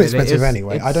 yeah, it's going to be expensive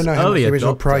anyway. I don't know how much the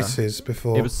original price is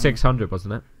before. It was 600,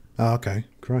 wasn't it? Oh, okay.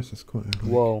 Christ, that's quite.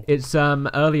 Whoa. It's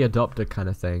early adopter kind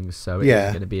of thing, so it's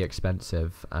going to be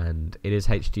expensive, and it is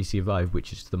HTC Vive,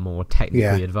 which is the more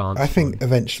technically advanced. I think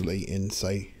eventually, in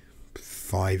say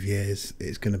 5 years,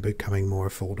 it's going to be becoming more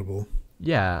affordable.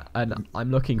 Yeah, and I'm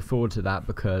looking forward to that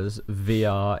because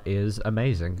VR is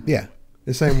amazing. Yeah.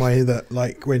 The same way that,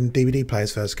 like, when DVD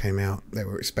players first came out, they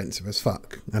were expensive as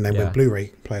fuck. And then when Blu-ray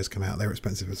players come out, they were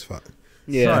expensive as fuck.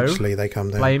 Yeah. So eventually they come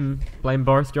down. Blame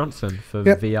Boris Johnson for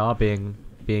VR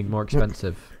being more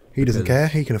expensive. He doesn't care.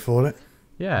 He can afford it.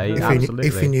 Yeah, absolutely.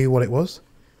 If he knew what it was.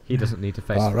 He doesn't need to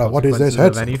face the what is this consequences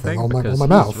headset of anything on my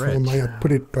mouth?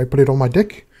 I put it on my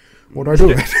dick? What do I do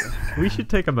with it? We should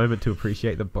take a moment to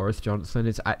appreciate that Boris Johnson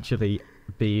is actually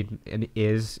been and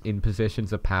is in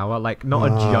positions of power. Like, not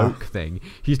a joke thing.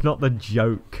 He's not the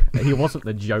joke. He wasn't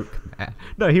the joke mayor.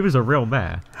 No, he was a real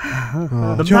mayor.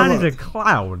 The man is a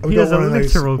clown. He is a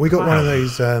literal clown. We got one of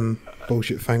those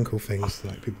bullshit phone call things.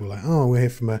 Like, people were like, oh, we're here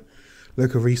from a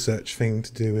local research thing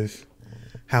to do with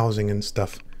housing and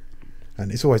stuff.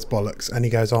 And it's always bollocks. And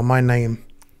he goes, oh, my name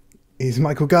is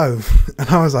Michael Gove. And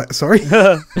I was like, sorry?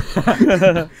 I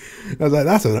was like,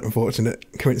 that's an unfortunate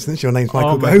coincidence. Your name's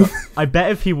Michael Gove. I bet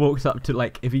if he walks up to,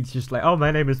 like, if he's just like, oh, my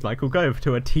name is Michael Gove,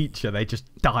 to a teacher, they just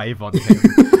dive on him,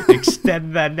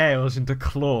 extend their nails into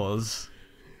claws.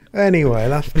 Anyway,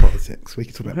 that's politics. We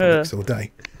can talk about politics all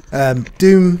day.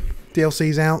 Doom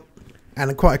DLC's out.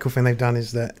 And quite a cool thing they've done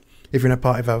is that if you're in a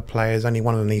party of other players, only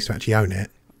one of them needs to actually own it.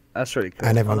 That's really cool.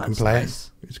 And everyone can play it.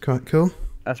 It's quite cool.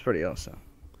 That's pretty awesome.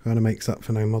 Kind of makes up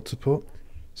for no mod support,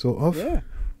 sort of. Yeah,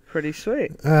 pretty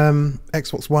sweet.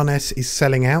 Xbox One S is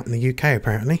selling out in the UK,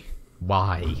 apparently.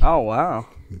 Why? Oh, wow.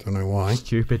 I don't know why.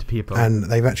 Stupid people. And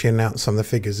they've actually announced some of the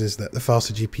figures is that the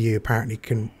faster GPU apparently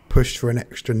can push for an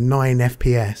extra 9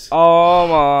 FPS. Oh,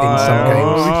 my. In some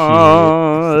games.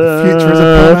 The future is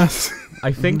upon us.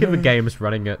 I think if a game is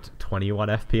running at 21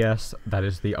 FPS, that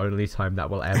is the only time that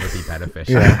will ever be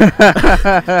beneficial.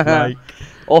 Like,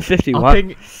 or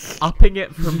 51. Upping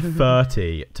it from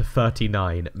 30 to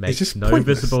 39 makes no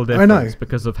visible difference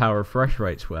because of how refresh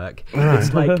rates work.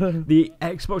 It's like the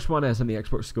Xbox One S and the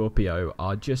Xbox Scorpio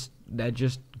are just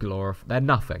glorified. They're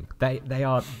nothing. They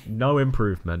are no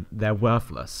improvement. They're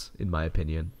worthless, in my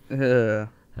opinion. Oh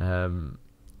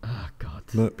God.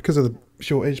 Look, because of the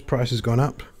shortage, price has gone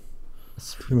up.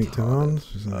 To meet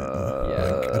demands.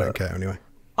 I don't care anyway.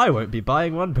 I won't be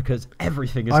buying one because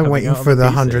everything is. I'm waiting for the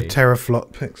 100 PC.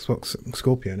 teraflop Xbox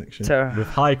Scorpio next year with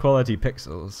high quality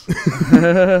pixels.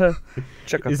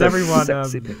 Check out is everyone?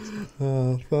 Sexy pixels.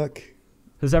 Oh fuck!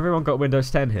 Has everyone got Windows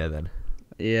 10 here then?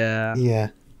 Yeah. Yeah.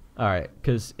 All right,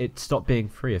 because it stopped being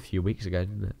free a few weeks ago,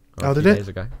 didn't it? Or Oh, a few did it? days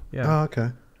ago. Yeah. Oh, okay.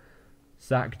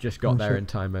 Zach just got Oh, there shit. in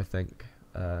time, I think.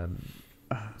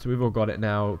 So we've all got it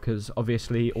now because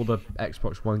obviously all the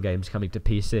Xbox One games coming to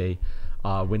PC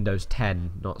are Windows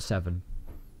 10, not 7.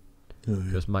 Oh, yeah.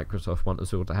 Because Microsoft want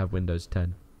us all to have Windows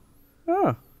 10.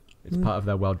 Oh. It's part of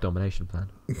their world domination plan.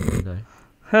 You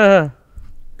know.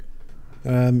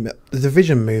 The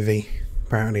Division movie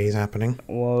apparently is happening,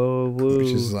 Whoa, woo. which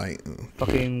is like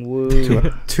Fucking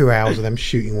woo. 2 hours of them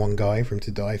shooting one guy for him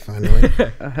to die finally.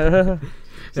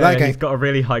 Yeah, that game- he's got a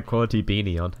really high quality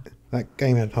beanie on. That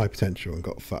game had high potential and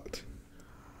got fucked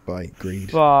by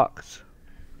greed. Fucked.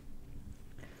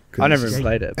 'Cause I never it's even just-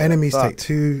 played it. but Enemies fuck. take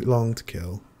too long to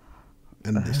kill,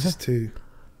 and it's just too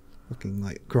fucking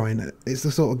like grind. It's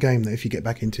the sort of game that if you get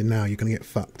back into now, you're gonna get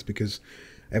fucked because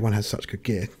everyone has such good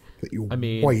gear that you're I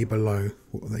mean, way below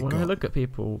what they When got. I look at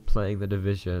people playing The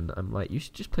Division, I'm like, you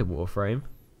should just play Warframe.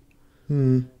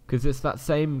 Hmm. Because it's that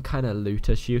same kind of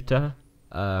looter shooter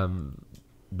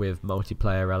with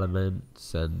multiplayer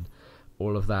elements and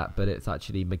all of that, but it's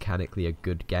actually mechanically a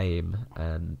good game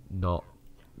and not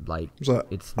like So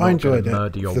it's I not enjoyed gonna it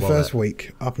murder your the wallet. first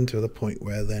week up until the point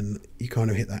where then you kind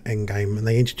of hit that end game, and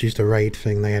they introduced a raid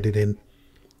thing they added in,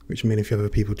 which mean if other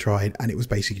people tried, and it was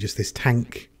basically just this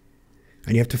tank,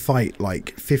 and you have to fight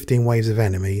like 15 waves of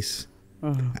enemies,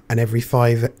 and every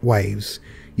 5 waves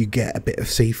you get a bit of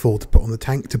C4 to put on the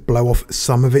tank to blow off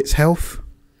some of its health,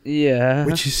 Yeah.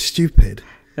 which is stupid.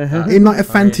 In like a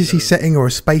fantasy setting or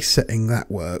a space setting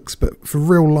that works, but for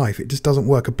real life it just doesn't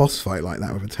work a boss fight like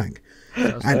that with a tank.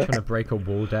 It's like trying to break a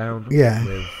wall down Yeah.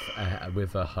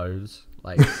 with a hose.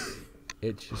 Like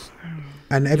it's just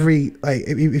And every like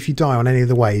if you die on any of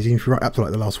the waves, even if you're right up to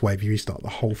like the last wave, you restart the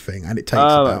whole thing, and it takes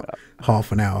about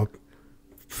half an hour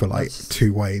for like That's-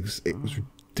 2 waves. It was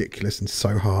ridiculous and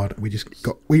so hard. We just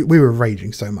got we were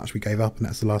raging so much we gave up, and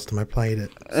that's the last time I played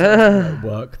it. more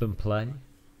work than play.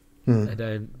 Hmm. I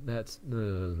don't. That's.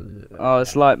 Oh,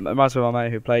 it's like it reminds me of my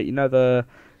mate who played. You know the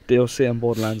DLC on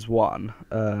Borderlands 1,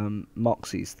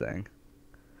 Moxie's thing.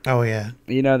 Oh yeah.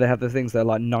 You know they have the things that are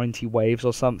like 90 waves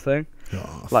or something.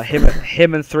 Oh, Like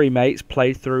him and 3 mates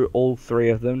played through all 3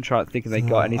 of them, thinking they Oh,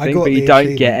 got I anything, got but you the don't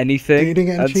achievement. get anything. You didn't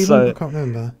get an and achievement? so I can't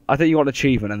remember. I think you got an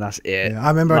achievement, and that's it. Yeah, I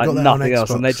remember like I got that on nothing else,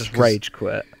 and they Xbox just 'cause rage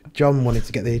quit. John wanted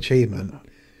to get the achievement,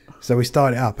 so we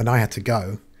started it up, and I had to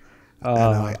go.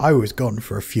 And I was gone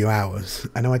for a few hours,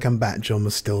 and when I come back, John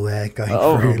was still there going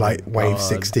through like wave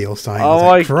 60 or something. Oh I was my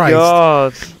like, Christ.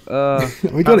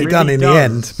 god! We got That it done really in the does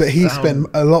end, but he sound- spent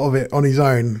a lot of it on his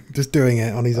own, just doing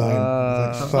it on his own.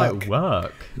 Sounds Fuck. like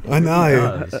work. I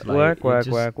know. It does, like, work. it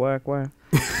just-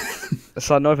 It's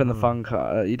like not even the fun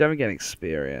car. You don't get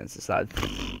experience. It's like,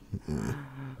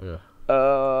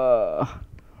 Ugh.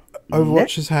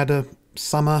 Overwatch has had a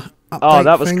summer update. Oh,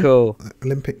 that was thing, cool.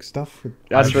 Olympic stuff. with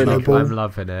That's really snowball. cool. I'm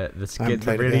loving it. The skins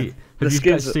are played it really. yet. The Have you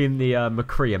skins- guys seen the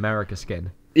McCree America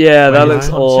skin? Yeah, that Where looks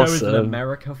his poncho is an awesome.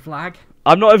 America flag.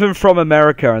 I'm not even from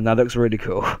America, and that looks really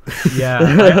cool. Yeah,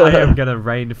 I am gonna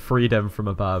rain freedom from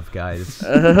above, guys.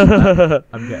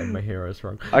 I'm getting my heroes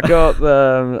wrong. I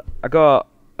got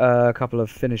a couple of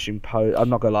finishing poses. I'm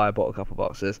not gonna lie, I bought a couple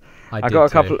boxes. I did got a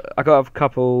too. couple. I got a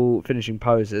couple finishing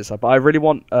poses, but I really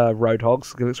want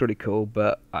Roadhogs. It looks really cool,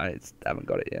 but I haven't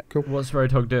got it yet. What's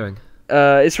Roadhog doing?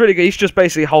 It's really good. He's just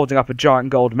basically holding up a giant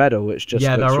gold medal, which just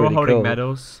Yeah, looks they're all really holding cool.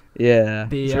 medals. Yeah,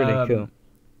 The, it's really cool.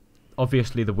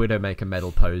 Obviously, the Widowmaker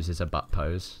medal pose is a butt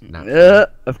pose. Naturally.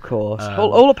 Of course. Um,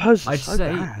 all the poses are I'd so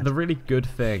say bad. the really good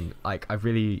thing, like I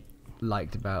really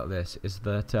liked about this, is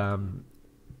that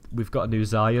we've got a new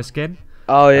Zarya skin.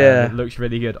 Oh yeah. It looks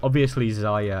really good. Obviously,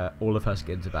 Zarya, all of her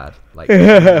skins are bad. Like, she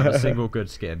doesn't have a single good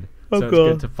skin. So it's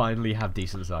good to finally have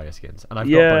decent Zarya skins. And I've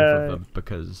got both of them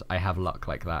because I have luck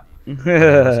like that. And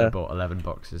I also bought 11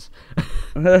 boxes.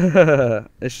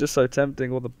 It's just so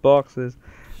tempting, all the boxes.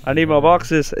 I need more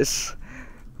boxes. It's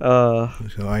So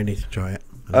I need to try it.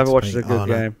 Overwatch is a good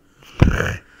game.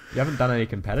 You haven't done any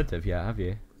competitive yet, have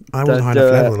you? I wasn't high Don't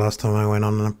enough do level the last time I went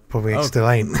on, and I probably Oh. still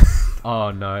ain't.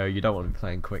 Oh no, you don't want to be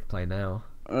playing quick play now.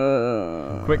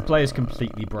 Uh, Quick play is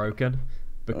completely broken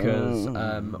because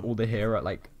all the hero,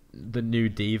 like the new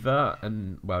diva,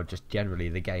 and well, just generally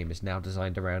the game is now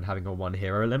designed around having a 1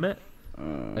 hero limit,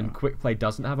 and quick play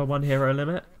doesn't have a 1 hero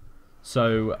limit.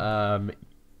 So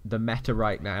the meta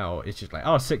right now is just like,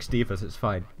 oh, 6 divas, it's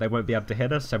fine. They won't be able to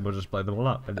hit us, and we'll just blow them all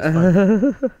up, and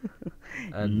it's fine.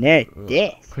 And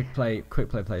quick play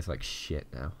plays like shit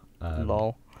now.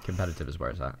 Lol. Competitive is where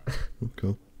it's at.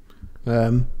 Cool.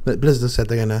 But Blizzard said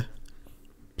they're gonna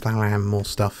they'll have more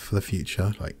stuff for the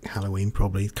future, like Halloween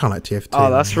probably, kind of like TF2.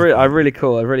 Oh, that's really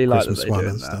cool. I really like that Christmas they're one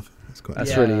doing and that. stuff.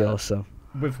 That's really awesome.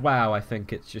 With WoW, I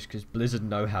think it's just because Blizzard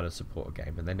know how to support a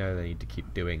game, and they know they need to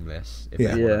keep doing this if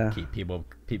Yeah. they want to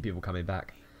keep people coming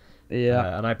back.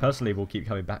 Yeah. And I personally will keep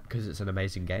coming back because it's an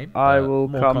amazing game. I but will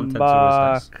more come content's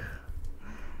always back.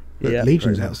 But Yeah,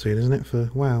 Legion's very out soon, isn't it? For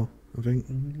WoW, I think.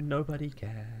 nice. Nobody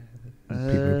cares.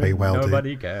 People who play WoW do.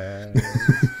 Nobody cares.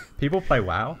 People play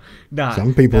WoW? Nah.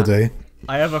 Some people do.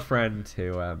 I have a friend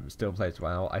who still plays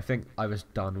WoW. I think I was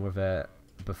done with it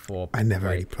before. I never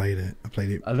really played it. I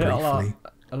played it a briefly.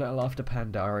 little after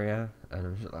Pandaria, and I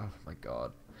was just, oh my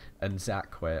god. And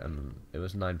Zach quit, and it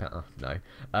was £9. Oh,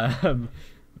 no.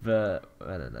 But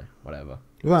I don't know. Whatever.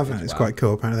 Well, I think it's quite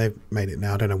cool. Apparently they've made it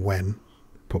now. I don't know when.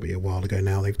 Probably a while ago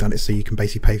now. They've done it so you can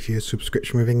basically pay for your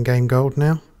subscription with in-game gold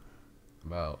now.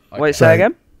 Well, Wait, say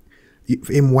again?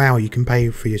 In WoW, you can pay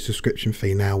for your subscription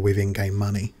fee now with in-game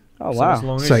money. Oh, So wow. as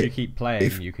long as So you keep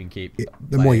playing, you can keep.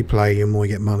 The more you play, the more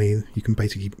you get money. You can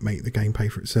basically make the game pay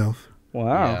for itself.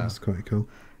 Wow. Yeah. That's quite cool.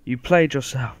 You played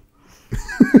yourself.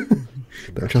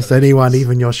 Don't trust anyone,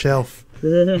 even yourself.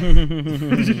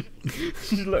 Just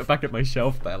look back at my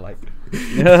shelf there, like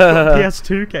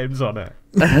PS2 games on it.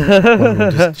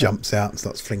 One just jumps out and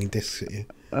starts flinging discs at you.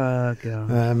 Oh,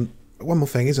 God. One more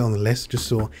thing is on the list. Just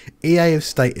saw EA have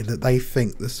stated that they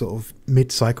think the sort of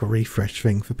mid-cycle refresh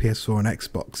thing for PS4 and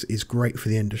Xbox is great for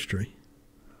the industry.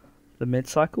 The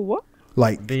mid-cycle what?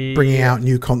 Like bringing out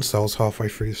new consoles halfway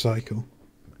through the cycle.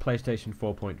 PlayStation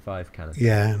 4.5 kind of.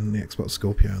 Yeah, and the Xbox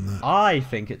Scorpio and that. I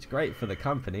think it's great for the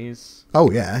companies. Oh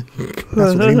yeah, that's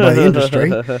what I mean by the industry.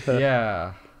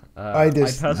 Yeah. I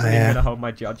personally am going to hold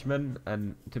my judgment,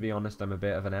 and to be honest, I'm a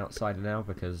bit of an outsider now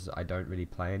because I don't really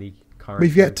play any current.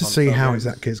 We've yet to see how games.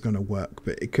 exactly it's going to work,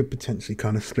 but it could potentially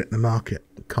kind of split the market,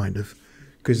 kind of.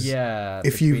 Because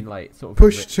if you like, sort of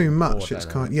push rich too and much, poor it's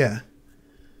dynamic.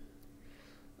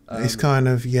 it's kind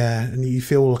of and you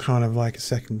feel kind of like a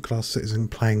second-class citizen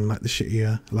playing like the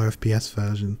shittier low FPS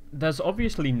version. There's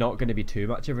obviously not going to be too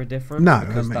much of a difference. No,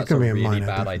 because it's that's gonna a be a really minor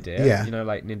bad difference. idea. Yeah. You know,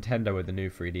 like Nintendo with the new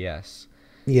 3DS.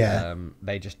 Yeah.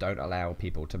 They just don't allow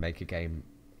people to make a game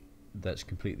that's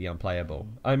completely unplayable.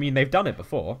 I mean, they've done it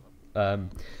before,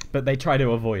 but they try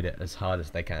to avoid it as hard as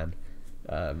they can.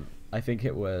 I think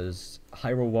it was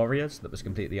Hyrule Warriors that was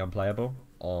completely unplayable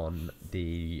on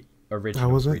the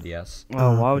original was it? 3DS.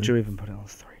 Oh, why would you even put it on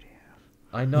 3DS?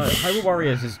 I know, Hyrule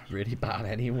Warriors is really bad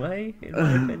anyway, in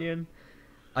my opinion.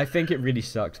 I think it really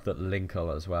sucked that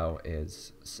Linkle as well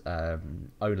is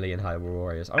only in Hyrule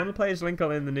Warriors. I want to play as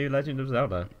Linkle in the new Legend of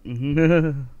Zelda.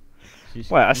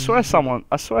 Wait, I swear someone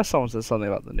said something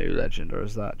about the new Legend, or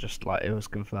is that just like it was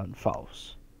confirmed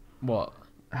false? What?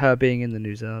 Her being in the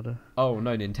new Zelda. Oh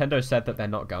no, Nintendo said that they're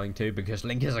not going to because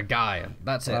Link is a guy and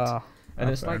that's it. And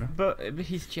it's like, enough. but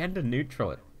he's gender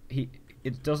neutral.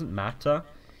 It doesn't matter.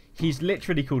 He's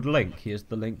literally called Link. He is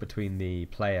the link between the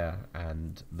player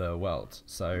and the world.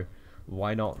 So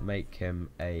why not make him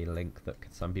a link that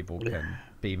some people can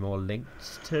be more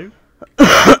linked to?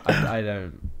 I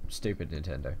don't. Stupid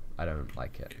Nintendo. I don't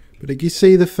like it. But did you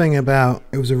see the thing about,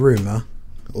 it was a rumour,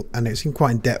 and it seemed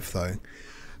quite in depth though,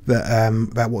 that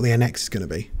about what the NX is going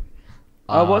to be.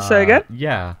 What's that again?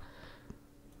 Yeah.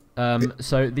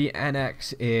 So the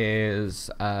NX is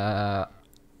well,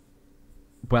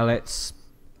 it's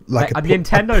Like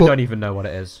Nintendo don't even know what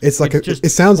it is. It's like just it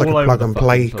sounds like all a over plug the and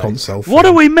play fucking place. console. What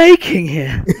are we making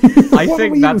here? I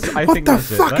think that's. I what think the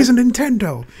that's fuck it, is a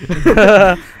Nintendo?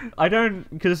 I don't,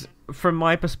 because from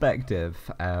my perspective,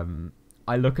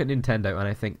 I look at Nintendo and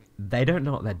I think they don't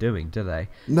know what they're doing, do they?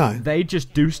 No. They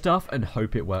just do stuff and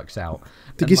hope it works out.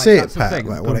 Did And, you like, see it, that's the Pat? thing.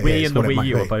 Like, The what it Wii is, and the what it Wii might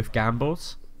U are be? both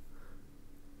gambles.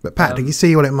 But Pat, did you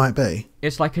see what it might be?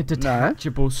 It's like a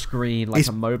detachable screen, like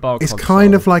a mobile It's console.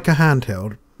 kind of like a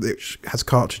handheld, which has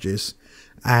cartridges,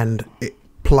 and it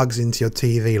plugs into your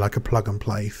TV like a plug and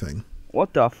play thing.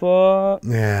 What the fuck?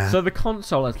 Yeah. So the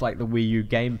console is like the Wii U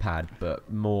gamepad,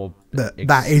 but more.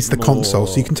 That is the console,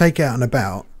 so you can take it out and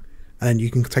about, and then you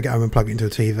can take it home and plug it into a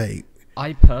TV.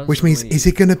 I personally. Which means, is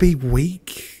it going to be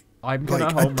weak? I'm gonna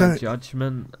like, hold my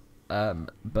judgment,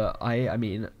 but I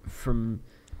mean, from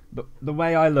the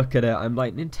way I look at it, I'm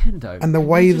like, Nintendo. And the can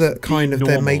way you just that be kind of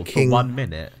they're normal for making 1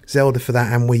 minute. Zelda for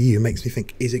that and Wii U makes me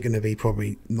think, is it going to be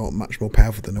probably not much more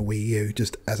powerful than a Wii U,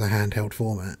 just as a handheld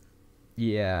format?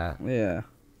 Yeah. Yeah.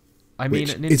 I mean,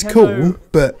 Which Nintendo. is cool,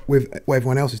 but with what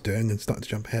everyone else is doing and starting to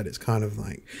jump ahead, it's kind of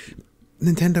like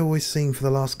Nintendo always seem for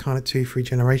the last kind of 2-3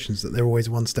 generations that they're always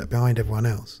one step behind everyone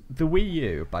else. The Wii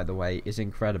U, by the way, is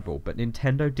incredible, but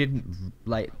Nintendo didn't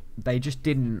they just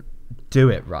didn't do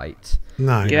it right.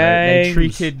 No. They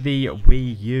treated the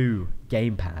Wii U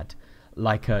gamepad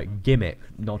like a gimmick,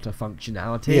 not a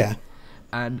functionality. Yeah.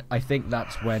 And I think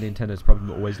that's where Nintendo's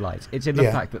problem always lies. It's in the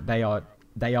fact that they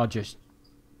are just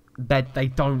they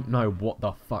don't know what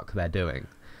the fuck they're doing,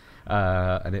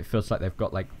 and it feels like they've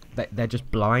got like they're just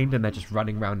blind and they're just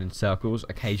running around in circles,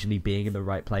 occasionally being in the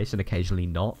right place and occasionally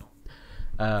not.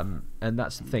 And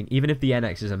that's the thing. Even if the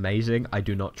NX is amazing, I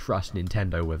do not trust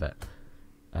Nintendo with it.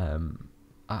 And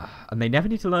they never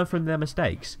need to learn from their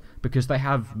mistakes because they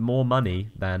have more money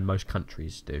than most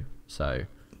countries do. So.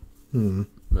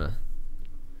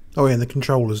 Oh yeah, and the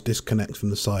controllers disconnect from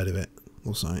the side of it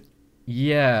or something.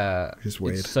 Yeah. Which is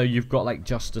weird. So you've got like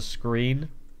just a screen,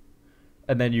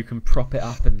 and then you can prop it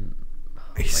up and.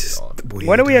 It's weird.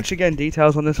 When are we actually getting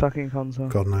details on this fucking console?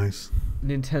 God knows.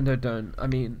 Nintendo don't. I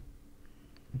mean,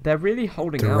 they're really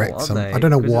holding out, aren't they? I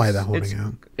don't know why they're holding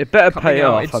out. It better pay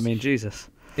off. I mean, Jesus.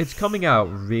 It's coming out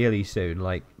really soon,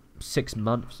 like 6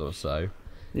 months or so.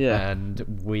 Yeah.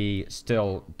 And we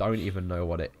still don't even know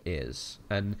what it is.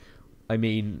 And I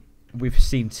mean, we've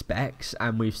seen specs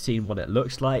and we've seen what it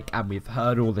looks like and we've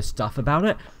heard all this stuff about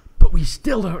it, but we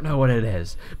still don't know what it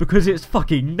is because it's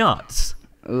fucking nuts.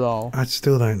 Lol. I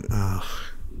still don't.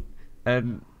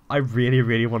 And I really,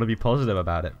 really want to be positive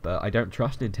about it, but I don't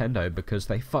trust Nintendo because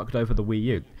they fucked over the Wii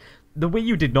U. The Wii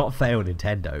U did not fail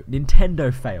Nintendo.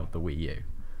 Nintendo failed the Wii U.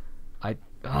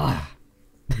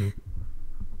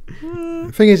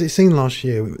 The thing is, it seemed last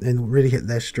year they really hit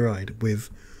their stride with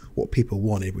what people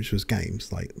wanted, which was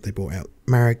games. Like they brought out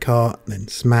Mario Kart, then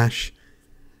Smash,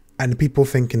 and the people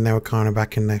thinking they were kind of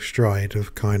back in their stride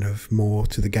of kind of more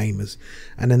to the gamers,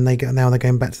 and then now they're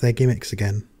going back to their gimmicks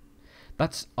again.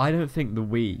 I don't think the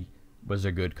Wii was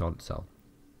a good console.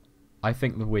 I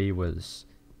think the Wii was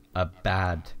a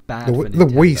bad. The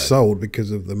Wii sold because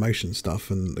of the motion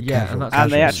stuff and the casual.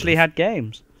 And they actually had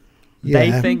games. Yeah,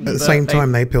 at the same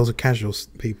time they appeal to casual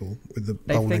people with the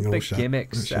bowling all shut. They think the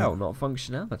gimmicks sell, not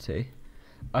functionality.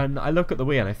 And I look at the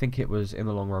Wii and I think it was in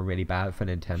the long run really bad for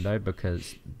Nintendo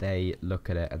because they look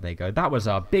at it and they go, that was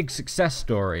our big success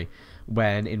story,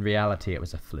 when in reality it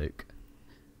was a fluke.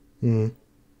 And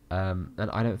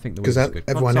I don't think the Wii was a good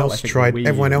everyone console.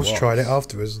 Everyone else tried it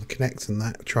afterwards. The Kinect and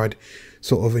that tried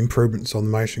sort of improvements on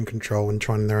the motion control and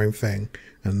trying their own thing,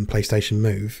 and PlayStation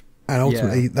Move, and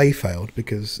ultimately they failed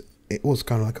because it was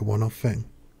kind of like a one-off thing.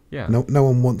 Yeah. No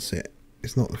one wants it.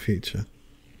 It's not the future.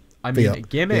 I mean,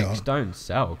 gimmicks don't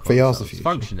sell consoles. VR's the future.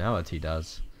 Functionality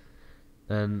does.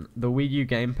 And the Wii U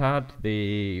gamepad,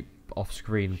 the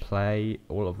off-screen play,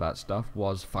 all of that stuff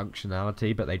was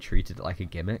functionality, but they treated it like a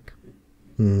gimmick.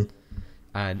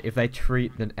 And if they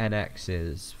treat the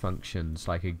NX's functions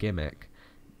like a gimmick,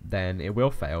 then it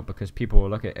will fail because people will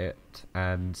look at it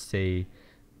and see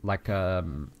like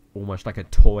almost like a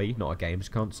toy, not a games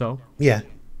console. Yeah.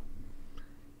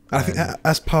 I think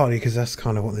that's partly because that's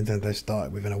kind of what Nintendo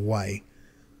started with in a way,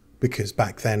 because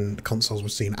back then the consoles were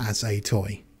seen as a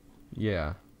toy.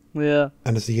 Yeah. Yeah.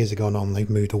 And as the years have gone on, they've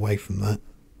moved away from that.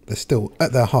 They're still,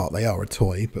 at their heart, they are a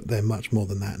toy, but they're much more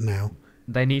than that now.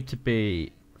 They need to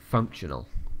be functional.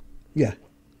 Yeah.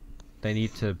 They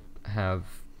need to have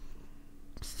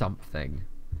something.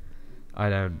 I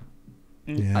don't.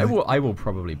 Yeah. I will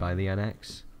probably buy the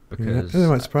NX because it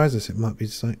might surprise us. It might be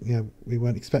something we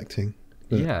weren't expecting.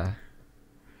 Yeah.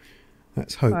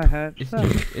 Let's hope. I hope so.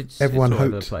 It's Everyone all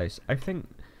over hoped. the place. I think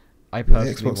I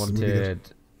personally Xbox is wanted. really good.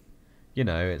 You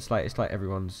know, it's like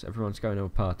everyone's going to a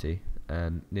party,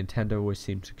 and Nintendo always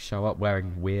seems to show up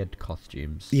wearing weird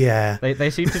costumes. Yeah. They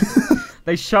seem to.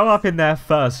 They show up in their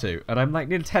fursuit, and I'm like,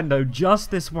 Nintendo,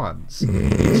 just this once.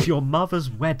 It's your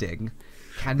mother's wedding.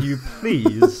 Can you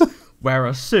please wear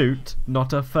a suit,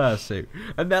 not a fursuit?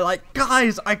 And they're like,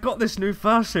 guys, I got this new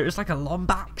fursuit. It's like a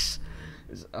Lombax.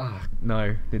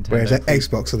 No, Nintendo. Whereas at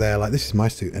Xbox are there like, this is my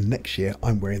suit, and next year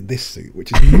I'm wearing this suit,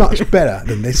 which is much better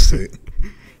than this suit.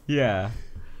 Yeah.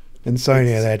 And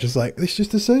Sony are there just like, this is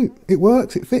just a suit. It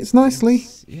works. It fits nicely.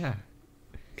 Yeah.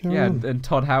 Go Yeah, on. and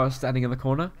Todd Howard standing in the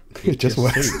corner. It just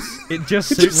works. Suits. It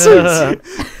just It suits. just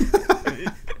suits.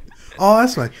 Oh,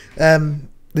 that's right.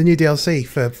 The new DLC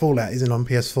for Fallout isn't on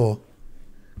PS4.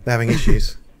 They're having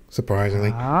issues,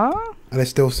 surprisingly. And they're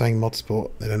still saying mod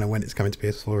support. They don't know when it's coming to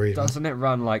PS4 either. Doesn't it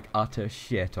run like utter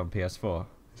shit on PS4?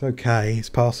 It's okay. It's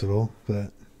passable,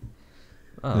 but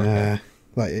Okay.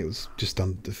 like it was just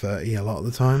under 30 a lot of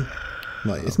the time.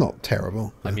 Like it's not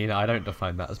terrible. I mean, I don't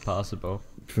define that as passable.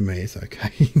 For me, it's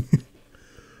okay.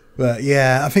 But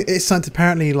yeah, I think it's something.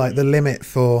 Apparently, like the limit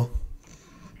for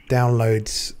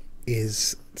downloads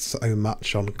is so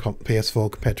much on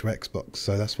PS4 compared to Xbox,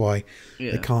 so that's why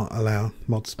they can't allow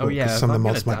mod support. Oh yeah, if some of I'm the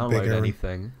gonna mods might be download bigger.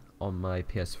 anything, on my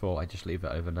PS4, I just leave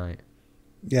it overnight.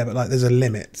 Yeah, but like there's a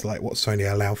limit to like what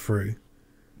Sony allow through,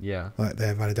 Yeah. like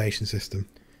their validation system.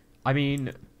 I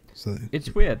mean, So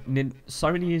it's weird.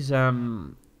 Sony's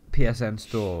PSN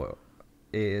store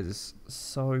is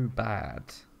so bad.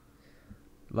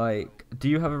 Like, do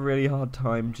you have a really hard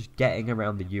time just getting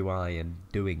around the UI and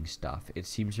doing stuff? It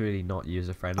seems really not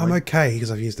user friendly. I'm okay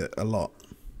because I've used it a lot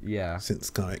Yeah. since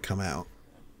kind of come out,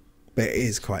 but it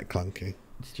is quite clunky.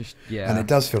 It's just, yeah. And it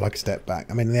does feel like a step back.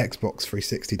 I mean, the Xbox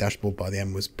 360 dashboard by the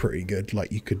end was pretty good.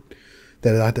 Like you could,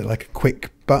 they had like a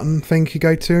quick button thing you could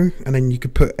go to, and then you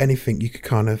could put anything you could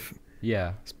kind of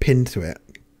Yeah. pin to it.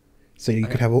 So you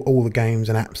could have all the games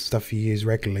and apps stuff you use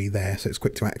regularly there, so it's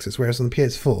quick to access. Whereas on the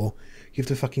PS4, you have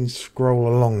to fucking scroll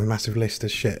along a massive list of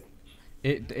shit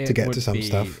It to get would to some be,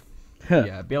 stuff. Yeah,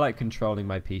 it'd be like controlling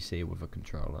my PC with a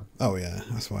controller. Oh yeah,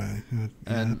 that's why.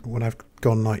 And- When I've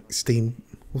gone like Steam,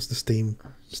 what's the Steam?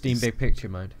 Steam Big Picture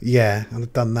mode. Yeah, and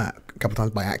I've done that a couple of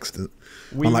times by accident.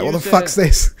 We I'm like, what the use fuck's it-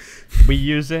 this? We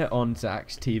use it on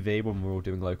Zach's TV when we're all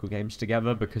doing local games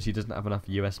together because he doesn't have enough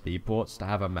USB ports to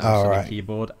have a mouse Oh, and right. a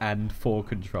keyboard and 4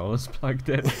 controllers plugged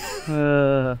in.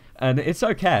 Uh, And it's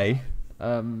okay,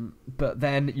 but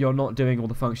then you're not doing all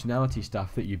the functionality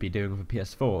stuff that you'd be doing with a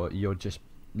PS4. You're just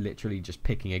literally just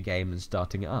picking a game and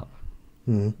starting it up.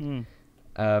 Hmm.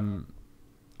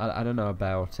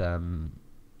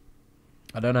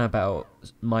 I don't know about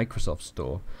Microsoft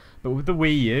Store, but with the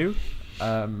Wii U,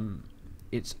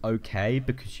 it's okay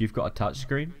because you've got a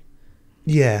touchscreen.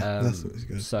 Yeah, that's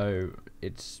good. So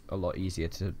it's a lot easier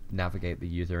to navigate the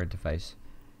user interface,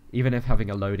 even if having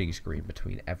a loading screen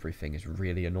between everything is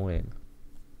really annoying.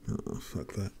 Oh,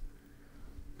 fuck that.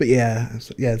 But yeah,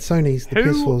 Sony's, the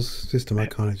Who- PS4's system I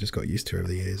kind of just got used to over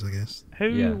the years, I guess. who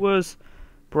Yeah. was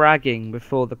bragging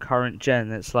before the current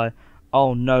gen? It's like,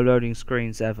 oh, no loading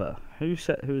screens ever. Who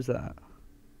was that?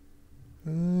 I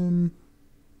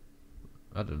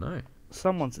don't know.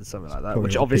 Someone said something like that, Probably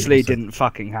which what obviously people said. didn't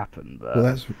fucking happen. But Well,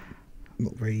 that's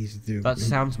not very easy to do. That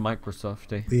sounds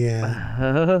Microsofty.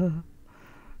 Yeah.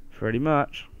 pretty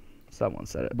much. Someone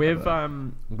said it. With but-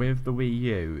 with the Wii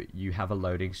U, you have a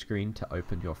loading screen to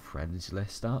open your friends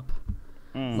list up.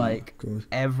 Mm. Like Of course.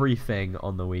 everything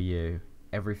on the Wii U,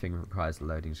 everything requires a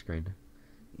loading screen.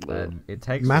 Well, And it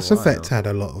takes Mass a while. Effect had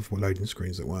a lot of loading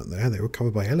screens that weren't there. They were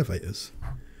covered by elevators.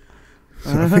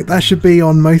 So I think that should be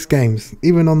on most games,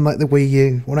 even on like the Wii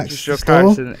U. When just access your the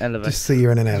character's store, in an elevator. just see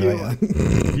you're in an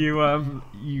elevator.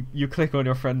 You click on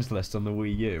your friends list on the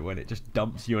Wii U when it just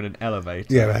dumps you in an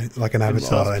elevator. Yeah, right, like an And avatar.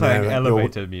 starts in playing an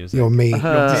elevator music. You're me. Your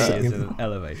Uh-huh. me is in an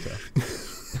elevator.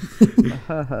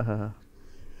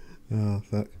 Oh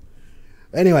fuck.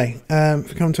 Anyway,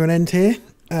 we come to an end here.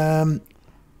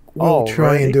 We'll try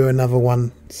Already? and do another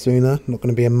one sooner. Not going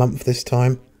to be a month this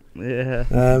time. Yeah.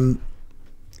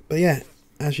 But yeah,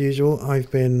 as usual,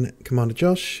 I've been Commander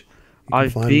Josh. You can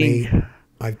I've find been. me.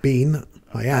 I've been.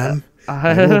 I am.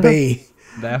 I will be.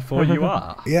 Therefore, you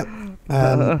are. Yep.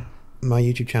 My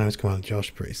YouTube channel is Commander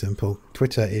Josh. Pretty simple.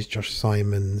 Twitter is Josh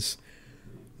Simons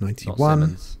 91. Not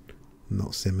Simmons.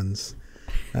 Not Simmons.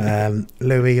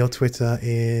 Louis, your Twitter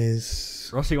is,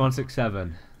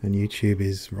 Rossi167. and YouTube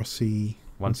is Rossi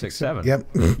 167. Yep.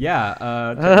 Yeah. Check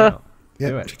it out. Do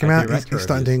Yep. it. Check him I out. do He's retro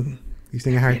starting reviews. doing. He's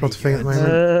doing a Harry Potter thing at the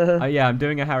moment. Yeah, I'm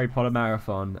doing a Harry Potter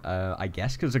marathon. I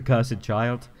guess because of Cursed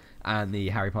Child and the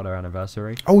Harry Potter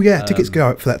anniversary. Oh yeah, tickets Um, go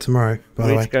up for that tomorrow. By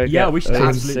the way, Yeah, we should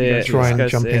absolutely go try and go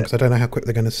jump see in it. because I don't know how quick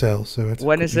they're going to sell. So it's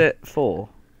When is it for?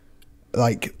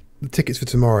 like the tickets for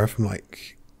tomorrow from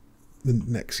like the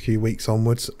next few weeks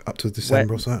onwards up to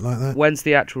December or something like that. When's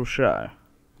the actual show?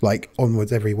 Like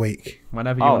onwards every week.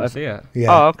 Whenever you Oh, want to if- see it.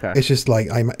 Yeah. Oh, okay. It's just like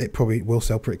it probably will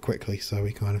sell pretty quickly, so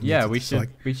we kind of Yeah, need to we decide. should.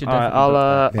 We should. Alright, Definitely I'll,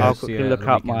 book that. I'll See quickly it look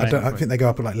the up weekend my- I think they go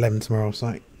up at like 11 tomorrow or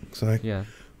something. So Yeah.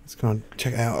 let's kind of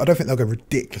check it out. I don't think they'll go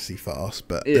ridiculously fast,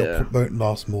 but Yeah. they won't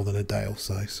last more than a day or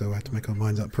so. So we have to make our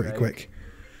minds up pretty Okay. quick.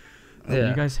 Yeah.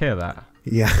 You guys hear that?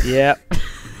 Yeah. Yep.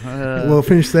 We'll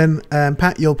finish then.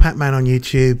 Pat, you're Pat Man on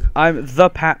YouTube. I'm the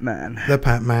Pat Man. The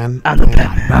Pat Man. I'm the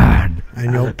Pat Man. And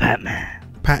I'm you're the Pat Man.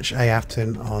 Patch A.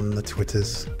 Afton on the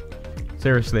Twitters.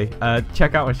 Seriously,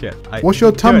 check out my shit. What's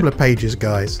your do it. Tumblr pages,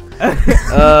 guys?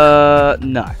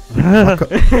 No.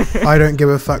 I don't give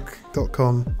a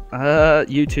fuck.com.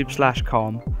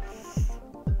 YouTube.com.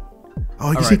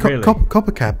 Oh, you Alright, see really?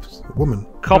 Coppercap's woman.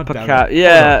 Coppercat. damn it.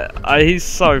 Yeah, he's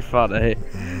so funny.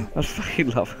 I fucking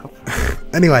love Coppercat.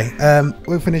 Anyway,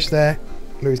 we'll finish there.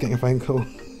 Louis getting a phone call.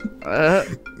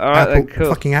 Alright Apple, then, cool.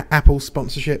 fucking Apple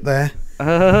sponsorship there.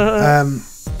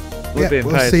 We're Yeah, being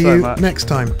we'll paid see so you much. next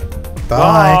time.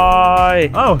 Bye.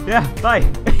 Bye. Oh yeah, bye.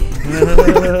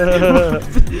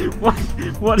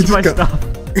 What's You my just got-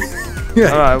 stuff?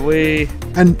 Yeah. All right,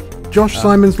 And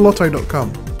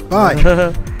JoshSimonsLotto.com.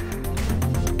 Bye.